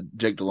 because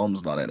Jake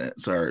Delhomme's not in it,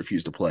 so I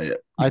refuse to play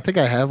it. I think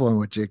I have one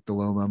with Jake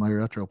Delhomme on my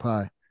Retro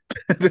Pi.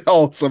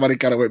 Oh, somebody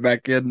kind of went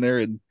back in there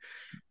and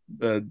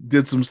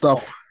did some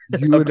stuff,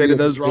 You would be updated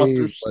those amazed,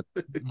 rosters.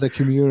 but the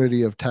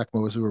community of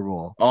Tecmo Super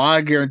Bowl. Oh,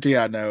 I guarantee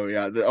I know.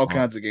 Yeah, all Oh.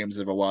 kinds of games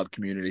have a wild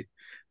community.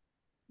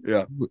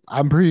 Yeah,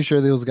 I'm pretty sure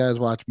those guys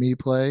watch me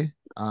play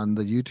on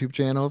the YouTube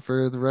channel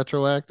for the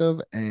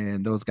retroactive,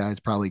 and those guys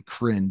probably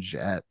cringe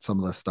at some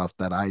of the stuff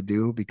that I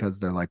do because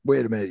they're like,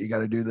 wait a minute, you got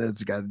to do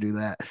this, you got to do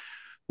that.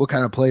 What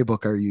kind of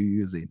playbook are you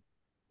using?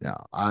 Yeah,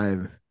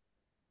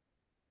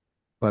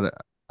 but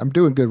I'm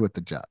doing good with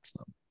the Jets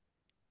though.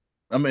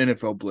 I'm an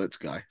NFL Blitz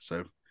guy,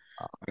 so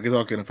I can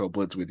talk NFL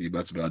Blitz with you. But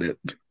that's about it.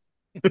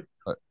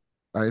 But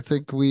I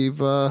think we've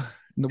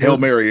Hail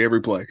Mary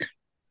every play.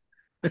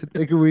 I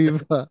think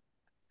we've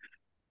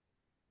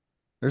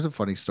there's a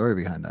funny story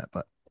behind that,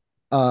 but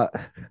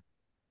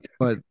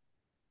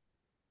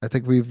I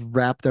think we've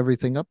wrapped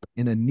everything up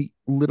in a neat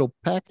little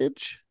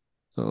package.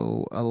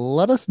 So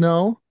let us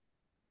know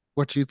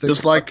what you think.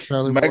 Just like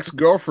Charlie Mac's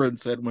girlfriend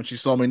said when she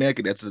saw me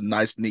naked, that's a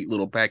nice, neat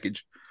little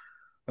package.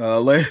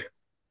 Let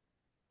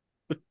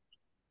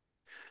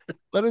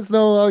us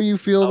know how you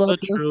feel Tell about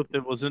the this. truth,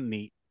 it wasn't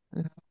neat.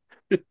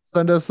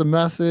 Send us a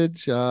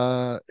message.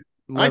 Let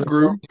us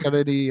grew. know if you got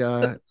any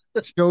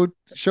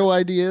show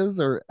ideas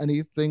or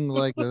anything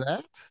like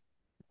that.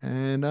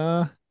 And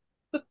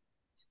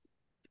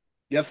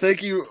yeah,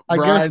 thank you, I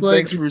Brian. guess like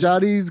Thanks for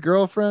Johnny's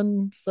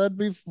girlfriend said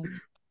before.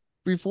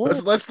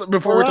 let's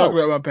before we talk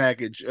about my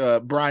package.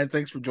 Brian,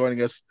 thanks for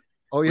joining us.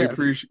 Oh yeah,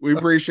 we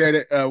appreciate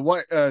it.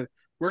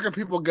 Where can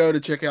people go to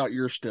check out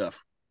your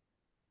stuff?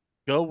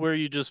 Go where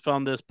you just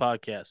found this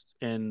podcast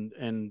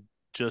and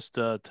just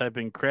type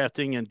in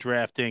crafting and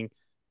drafting,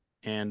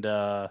 and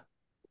I'm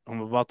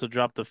about to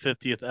drop the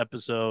 50th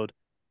episode.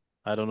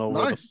 I don't know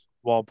where the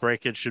wall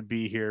breakage should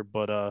be here,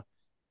 but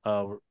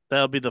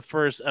that'll be the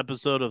first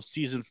episode of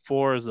season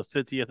 4 is the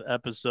 50th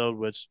episode,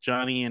 which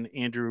Johnny and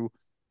Andrew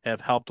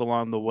have helped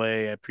along the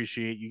way. I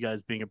appreciate you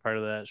guys being a part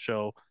of that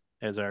show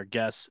as our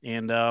guests.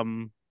 And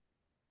Aaron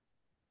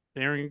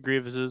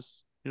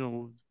Grievous's,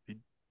 we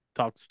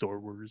talk Star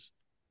Wars.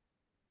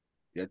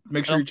 Yeah,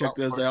 make sure you check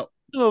those out.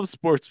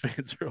 Sports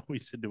fans are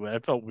always into it. I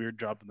felt weird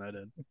dropping that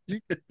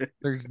in.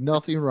 There's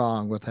nothing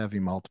wrong with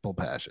having multiple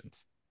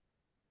passions.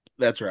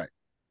 That's right.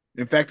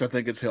 In fact, I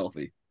think it's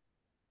healthy.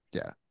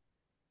 Yeah.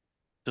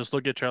 Just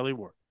look at Charlie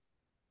Ward.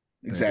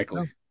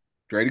 Exactly.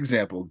 Great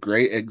example.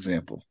 Great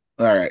example.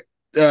 All right.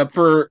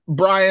 For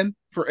Brian,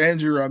 for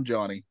Andrew, I'm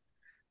Johnny.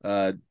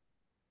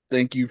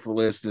 Thank you for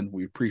listening.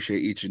 We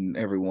appreciate each and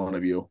every one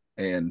of you.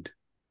 And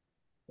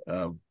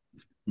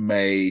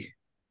may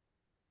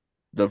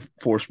the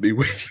force be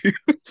with you.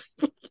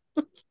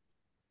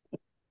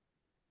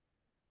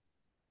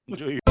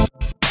 Enjoy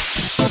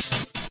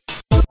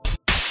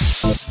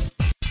your